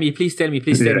 please tell me.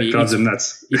 It drives them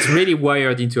nuts. It's really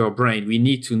wired into our brain. We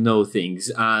need to know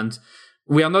things. And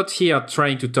we are not here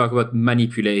trying to talk about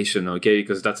manipulation, okay?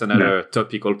 Because that's another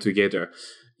topic altogether.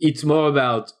 It's more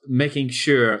about making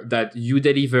sure that you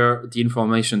deliver the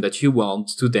information that you want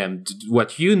to them,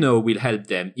 what you know will help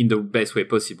them in the best way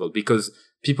possible. Because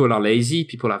people are lazy,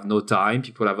 people have no time,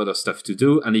 people have other stuff to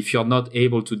do. And if you're not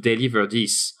able to deliver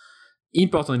this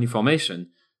important information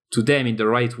to them in the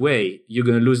right way, you're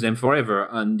going to lose them forever,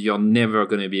 and you're never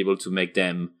going to be able to make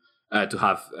them to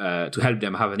help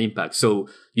them have an impact. So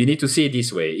you need to see it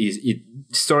this way: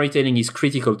 storytelling is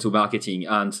critical to marketing,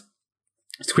 and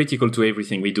it's critical to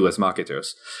everything we do as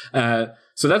marketers.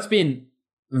 So that's been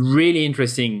really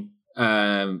interesting,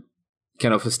 kind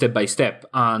of a step by step.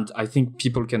 And I think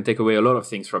people can take away a lot of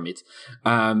things from it.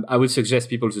 I would suggest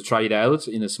people to try it out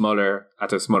at a smaller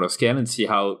scale and see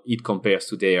how it compares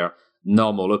to their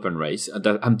normal open race. And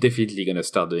I'm definitely going to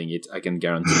start doing it. I can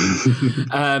guarantee.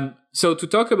 So to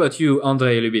talk about you,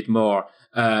 Andre, a little bit more,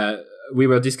 we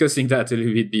were discussing that a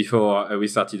little bit before we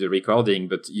started the recording,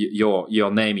 but your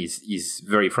name is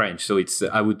very French, so it's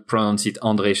I would pronounce it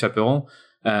André Chaperon,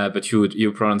 but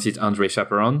you pronounce it André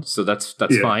Chaperon, so that's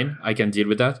fine. I can deal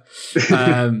with that.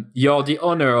 You're the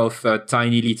owner of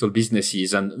Tiny Little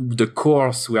Businesses, and the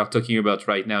course we are talking about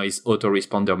right now is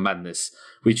Autoresponder Madness,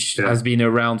 which has been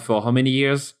around for how many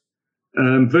years?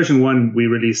 Version 1 we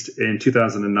released in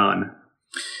 2009.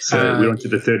 So we're on to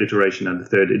the third iteration and the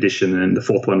third edition, and the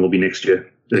fourth one will be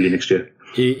early next year.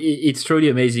 It's truly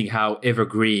amazing how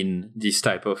evergreen this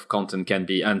type of content can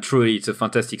be, and truly it's a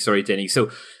fantastic storytelling. So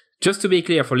just to be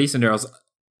clear for listeners,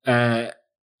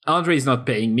 Andre is not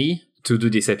paying me to do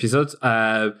this episode.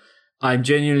 I'm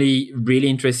genuinely really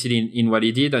interested in what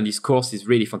he did, and his course is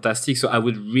really fantastic. So I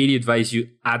would really advise you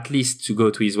at least to go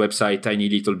to his website,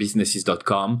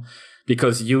 tinylittle.businesses.com.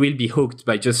 Because you will be hooked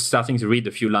by just starting to read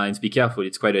a few lines. Be careful,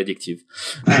 it's quite addictive.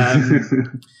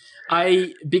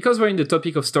 Because we're in the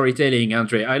topic of storytelling,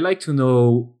 Andre, I'd like to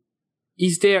know,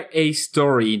 is there a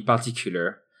story in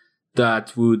particular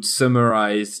that would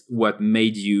summarize what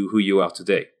made you who you are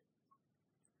today?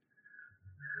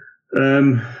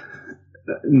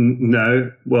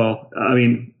 No. Well, I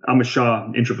mean, I'm a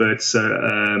shy introvert,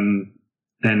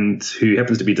 and who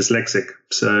happens to be dyslexic.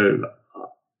 So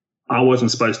I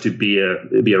wasn't supposed to be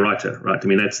a writer, right? I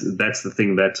mean, that's the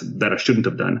thing that I shouldn't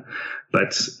have done.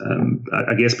 But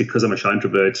I guess because I'm a shy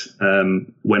introvert,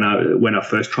 when I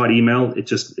first tried email,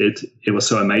 it was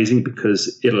so amazing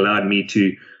because it allowed me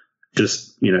to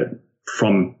just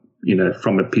from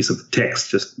a piece of text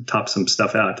just type some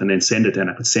stuff out and then send it, and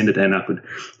I could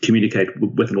communicate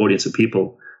with an audience of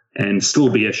people and still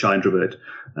be a shy introvert.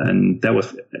 And that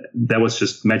was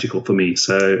just magical for me.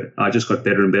 So I just got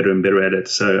better and better and better at it.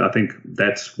 So I think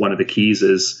that's one of the keys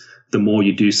is the more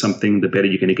you do something, the better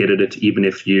you're going to get at it. Even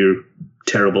if you're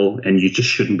terrible and you just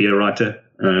shouldn't be a writer,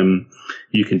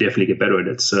 you can definitely get better at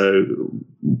it. So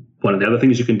one of the other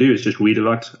things you can do is just read a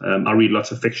lot. I read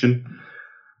lots of fiction.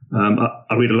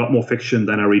 I read a lot more fiction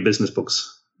than I read business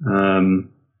books. Although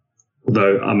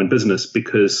I'm in business,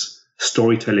 because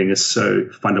storytelling is so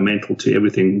fundamental to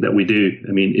everything that we do.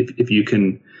 I mean, if you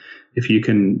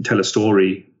can tell a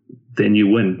story, then you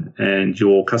win, and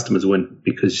your customers win,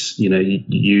 because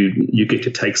you get to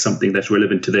take something that's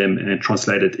relevant to them and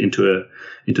translate it into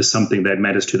something that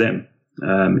matters to them.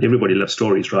 Everybody loves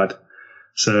stories, right?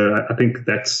 So I think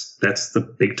that's the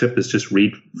big tip, is just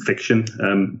read fiction.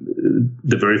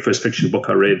 The very first fiction book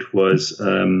I read was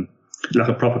like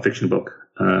a proper fiction book.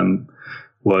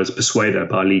 Was Persuader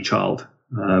by Lee Child,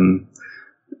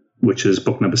 which is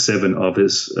book number 7 of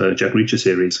his Jack Reacher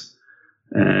series.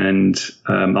 And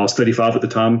I was 35 at the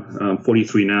time. I'm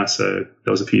 43 now, so that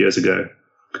was a few years ago.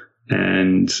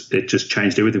 And it just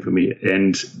changed everything for me.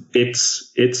 And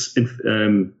it's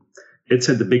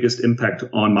had the biggest impact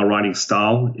on my writing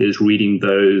style, is reading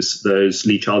those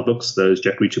Lee Child books, those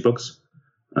Jack Reacher books.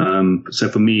 So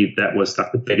for me, that was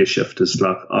like the biggest shift. Is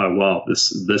like, oh wow,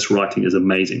 this writing is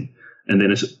amazing. And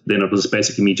then it was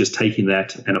basically me just taking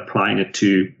that and applying it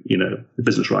to the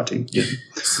business writing. Yeah.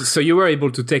 So you were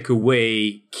able to take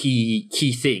away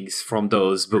key things from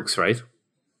those books, right?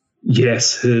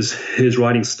 Yes, his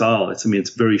writing style. It's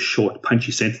very short,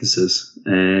 punchy sentences,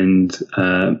 and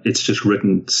it's just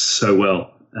written so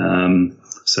well.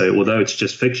 So although it's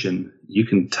just fiction, you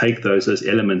can take those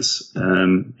elements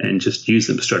and just use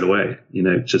them straight away.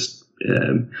 Just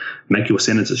make your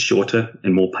sentences shorter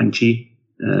and more punchy.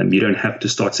 You don't have to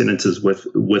start sentences with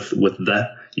that.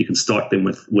 You can start them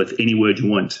with any word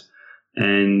you want,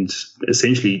 and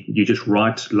essentially you just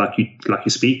write like you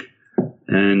speak.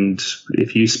 And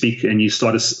if you speak and you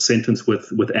start a sentence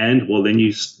with and, well, then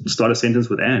you start a sentence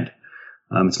with and.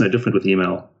 It's no different with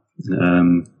email.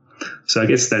 So I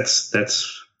guess that's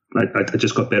I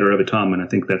just got better over time, and I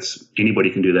think that's anybody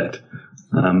can do that.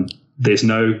 There's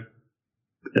no,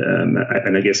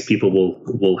 and I guess people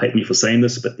will hate me for saying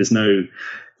this, but there's no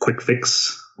quick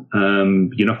fix.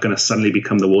 You're not going to suddenly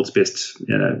become the world's best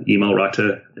email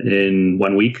writer in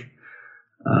 1 week.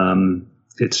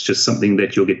 It's just something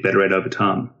that you'll get better at over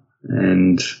time.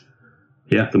 And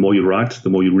yeah, the more you write, the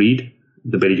more you read,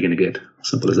 the better you're going to get.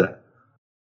 Simple as that.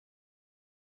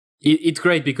 It's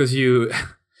great because you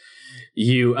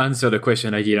answered a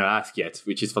question I didn't ask yet,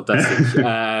 which is fantastic.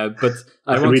 But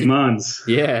I want read minds.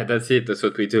 Yeah, that's it. That's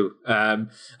what we do.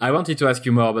 I wanted to ask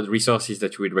you more about resources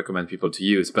that you would recommend people to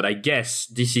use, but I guess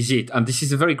this is it. And this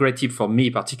is a very great tip for me,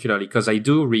 particularly because I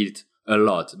do read a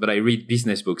lot, but I read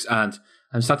business books, and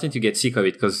I'm starting to get sick of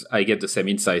it because I get the same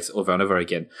insights over and over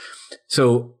again.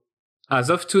 So as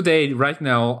of today, right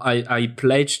now, I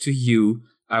pledge to you,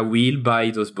 I will buy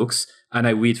those books and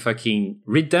I will fucking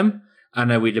read them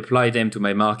and I will apply them to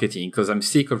my marketing, because I'm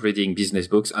sick of reading business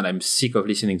books and I'm sick of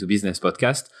listening to business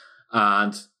podcasts.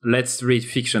 And let's read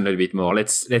fiction a little bit more.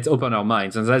 Let's open our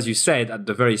minds. And as you said at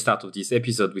the very start of this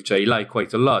episode, which I like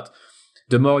quite a lot,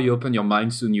 the more you open your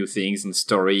minds to new things and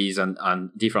stories and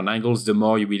different angles, the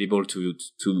more you'll be able to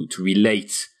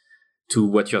relate to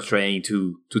what you're trying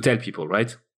to tell people,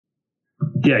 right?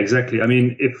 Yeah, exactly. I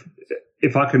mean,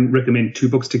 if I can recommend 2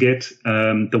 books to get,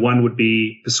 the one would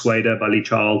be Persuader by Lee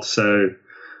Child. So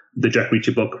the Jack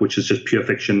Reacher book, which is just pure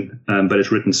fiction, but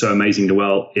it's written so amazingly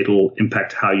well, it'll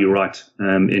impact how you write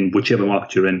in whichever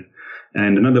market you're in.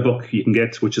 And another book you can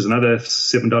get, which is another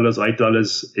 $7 or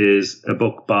 $8, is a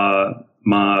book by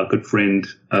my good friend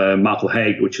Michael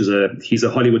Haig, which is he's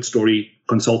a Hollywood story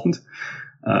consultant.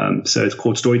 So it's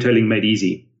called Storytelling Made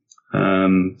Easy.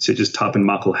 So just type in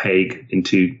Michael Haig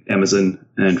into Amazon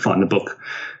and find the book.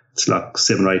 It's like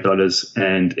 $7 or $8,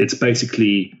 and it's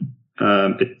basically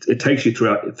it takes you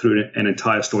through an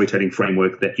entire storytelling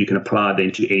framework that you can apply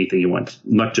then to anything you want,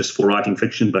 not just for writing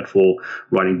fiction, but for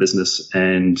writing business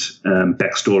and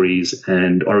backstories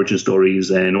and origin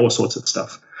stories and all sorts of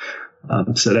stuff.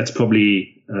 So that's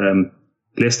probably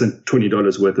less than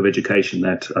 $20 worth of education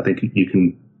that I think you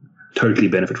can totally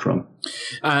benefit from.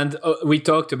 And we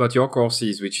talked about your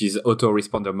courses, which is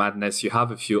Autoresponder Madness. You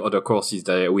have a few other courses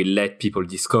that will let people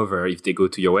discover if they go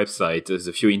to your website. There's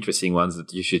a few interesting ones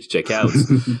that you should check out.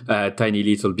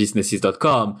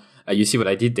 tinylittlebusinesses.com. You see what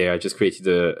I did there? I just created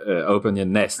a open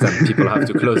nest and people have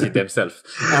to close it themselves.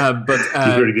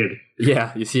 Very good.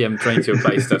 Yeah, you see, I'm trying to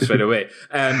apply stuff straight away.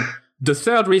 The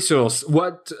third resource,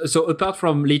 so apart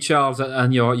from Lee Charles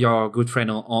and your good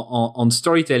friend on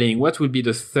storytelling, what would be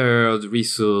the third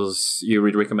resource you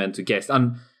would recommend to guests?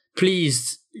 And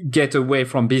please get away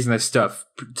from business stuff.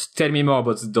 Tell me more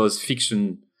about those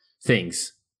fiction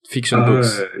things, fiction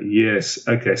books. Yes.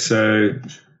 Okay. So,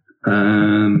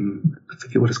 I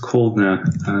forget what it's called now.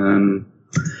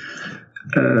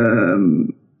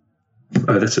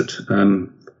 That's it.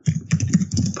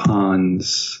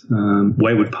 Pawns,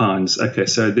 Wayward Pawns. Okay,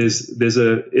 so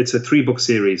it's a 3-book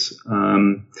series.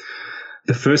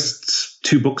 The first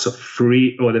 2 books are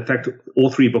free, or in fact,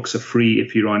 all 3 books are free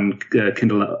if you're on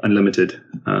Kindle Unlimited.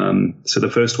 So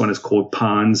the first one is called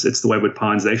Pawns. It's the Wayward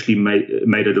Pawns. They actually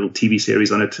made a little TV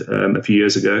series on it a few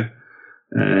years ago,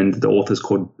 and the author's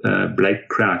called Blake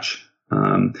Crouch.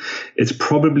 It's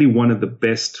probably one of the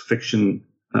best fiction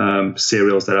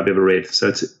serials that I've ever read.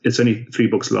 So it's only 3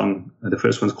 books long. The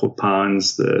first one's called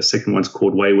Pawns, the second one's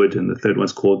called Wayward, and the third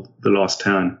one's called The Last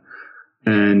Town.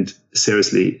 And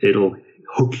seriously, it'll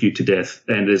hook you to death.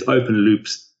 And there's open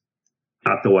loops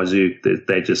out the wazoo.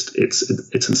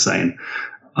 It's insane.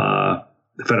 I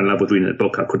fell in love with reading that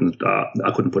book. I couldn't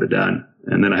put it down.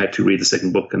 And then I had to read the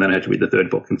second book, and then I had to read the third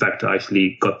book. In fact, I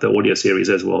actually got the audio series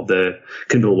as well, the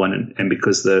Kindle one, and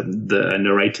because the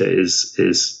narrator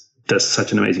does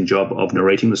such an amazing job of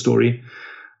narrating the story,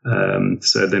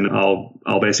 So then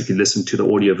I'll basically listen to the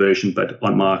audio version, but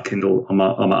on my Kindle, on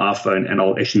my iPhone, and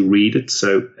I'll actually read it.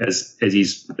 So as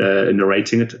he's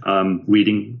narrating it, I'm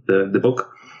reading the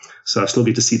book. So I still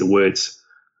get to see the words,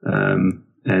 and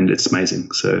it's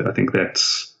amazing. So I think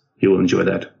you will enjoy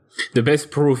that. The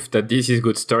best proof that this is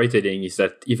good storytelling is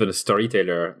that even a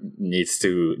storyteller needs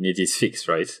his fix,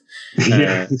 right?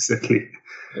 Yeah, exactly.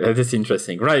 That's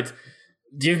interesting, right?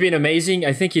 You've been amazing.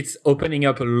 I think it's opening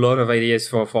up a lot of ideas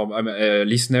for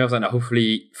listeners, and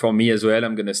hopefully for me as well.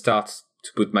 I'm going to start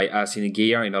to put my ass in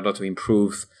gear in order to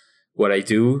improve what I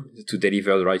do, to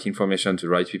deliver the right information to the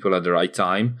right people at the right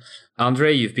time.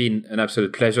 Andre, you've been an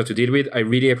absolute pleasure to deal with. I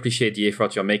really appreciate the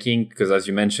effort you're making because, as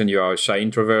you mentioned, you are a shy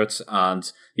introvert,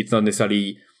 and it's not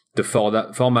necessarily the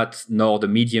format nor the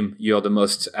medium you're the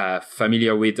most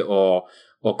familiar with or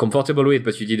comfortable with,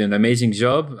 but you did an amazing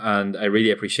job, and I really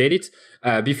appreciate it.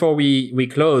 Before we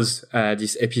close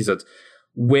this episode,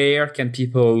 where can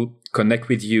people connect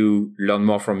with you, learn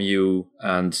more from you,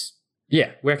 and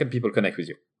where can people connect with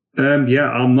you?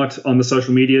 I'm not on the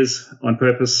social medias on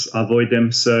purpose. I avoid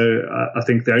them. So I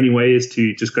think the only way is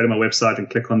to just go to my website and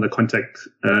click on the contact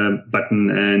button,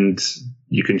 and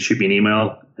you can shoot me an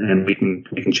email and we can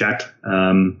chat.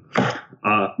 I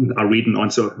read and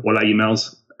answer all our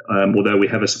emails. Although we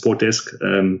have a support desk,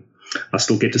 I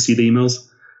still get to see the emails.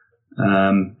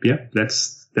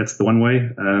 That's the one way.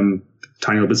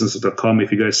 tinybusiness.com.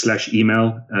 If you go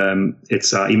 /email,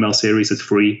 it's our email series. It's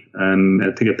free.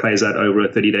 I think it plays out over a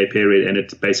 30-day period, and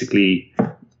it basically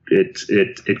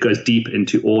it goes deep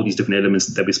into all these different elements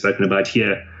that we've spoken about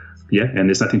here. Yeah, and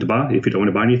there's nothing to buy if you don't want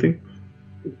to buy anything.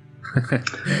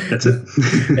 That's it.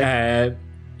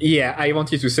 I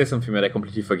want you to say something that I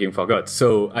completely fucking forgot.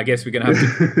 So I guess we're going to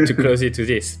have to close it to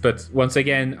this. But once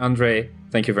again, Andre,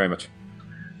 thank you very much.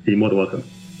 You're more than welcome.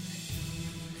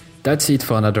 That's it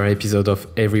for another episode of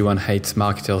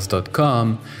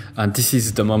everyonehatesmarketers.com. And this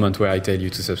is the moment where I tell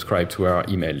you to subscribe to our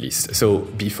email list. So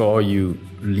before you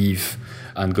leave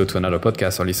and go to another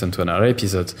podcast or listen to another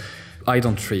episode, I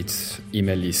don't treat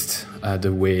email list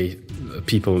the way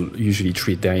people usually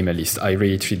treat their email list. I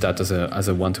really treat that as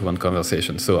a one-to-one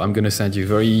conversation. So I'm going to send you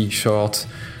very short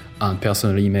and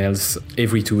personal emails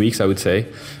every 2 weeks, I would say.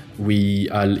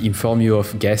 I'll inform you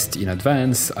of guests in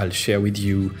advance. I'll share with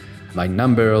you my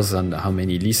numbers and how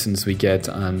many listens we get,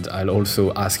 and I'll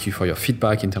also ask you for your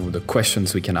feedback in terms of the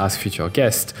questions we can ask future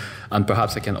guests, and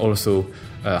perhaps I can also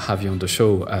have you on the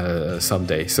show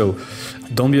someday. So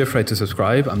don't be afraid to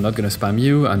subscribe. I'm not going to spam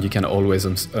you, and you can always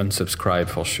unsubscribe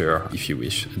for sure if you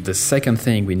wish. The second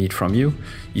thing we need from you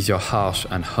is your harsh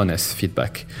and honest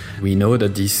feedback. We know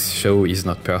that this show is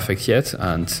not perfect yet,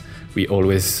 and we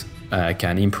always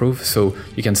can improve. So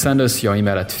you can send us your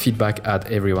email at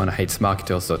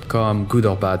feedback@everyonehatesmarketers.com. Good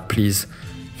or bad, please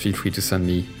feel free to send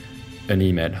me an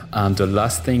email. And the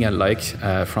last thing I'd like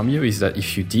from you is that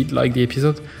if you did like the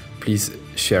episode, please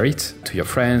share it to your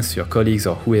friends, to your colleagues,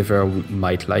 or whoever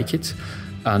might like it.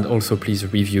 And also please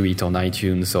review it on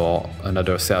iTunes or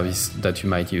another service that you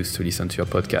might use to listen to your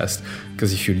podcast.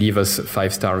 Because if you leave us a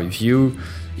 5-star review,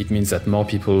 it means that more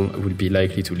people will be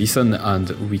likely to listen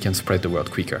and we can spread the word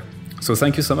quicker. So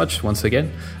thank you so much once again,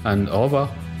 and au revoir.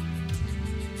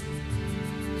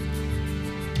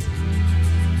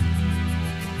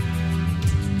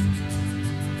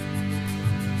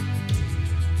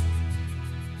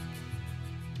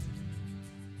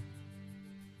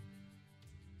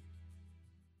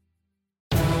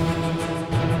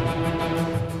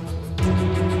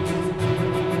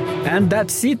 And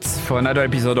that's it for another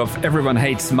episode of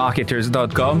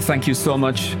everyonehatesmarketers.com. Thank you so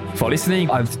much for listening.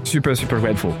 I'm super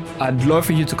grateful. I'd love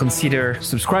for you to consider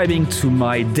subscribing to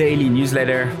my daily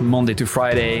newsletter, Monday to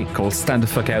Friday, called Stand the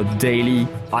Fuck Out Daily.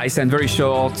 I send very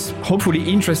short, hopefully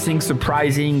interesting,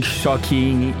 surprising,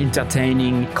 shocking,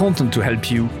 entertaining content to help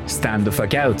you stand the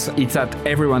fuck out. It's at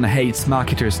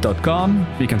everyonehatesmarketers.com.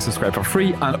 You can subscribe for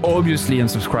free and obviously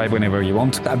unsubscribe whenever you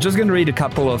want. I'm just going to read a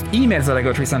couple of emails that I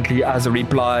got recently as a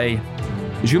reply.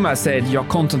 Juma said, your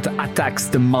content attacks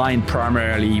the mind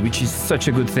primarily, which is such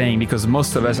a good thing because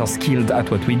most of us are skilled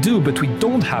at what we do, but we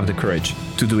don't have the courage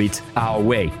to do it our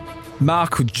way.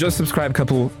 Mark, who just subscribed a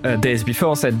couple days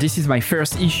before, said, this is my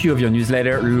first issue of your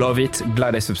newsletter. Love it.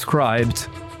 Glad I subscribed.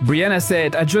 Brianna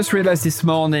said, I just realized this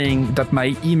morning that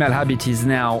my email habit is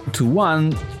now to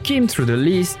 1, skim through the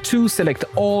list, 2, select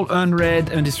all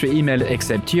unread industry email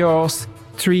except yours,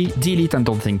 3, delete and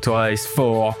don't think twice,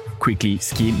 4, quickly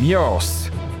skim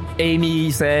yours. Amy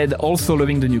said, also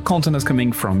loving the new content that's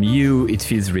coming from you. It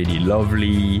feels really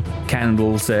lovely.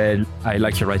 Candle said, I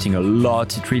like your writing a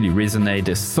lot. It really resonates.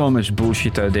 There's so much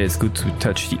bullshit out there. It's good to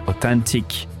touch the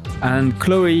authentic. And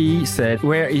Chloe said,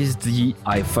 where is the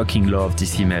I fucking love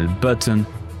this email button?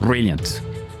 Brilliant.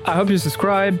 I hope you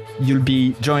subscribe. You'll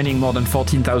be joining more than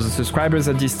 14,000 subscribers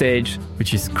at this stage,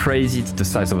 which is crazy. It's the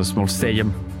size of a small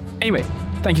stadium. Anyway,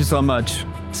 thank you so much.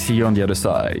 See you on the other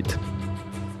side.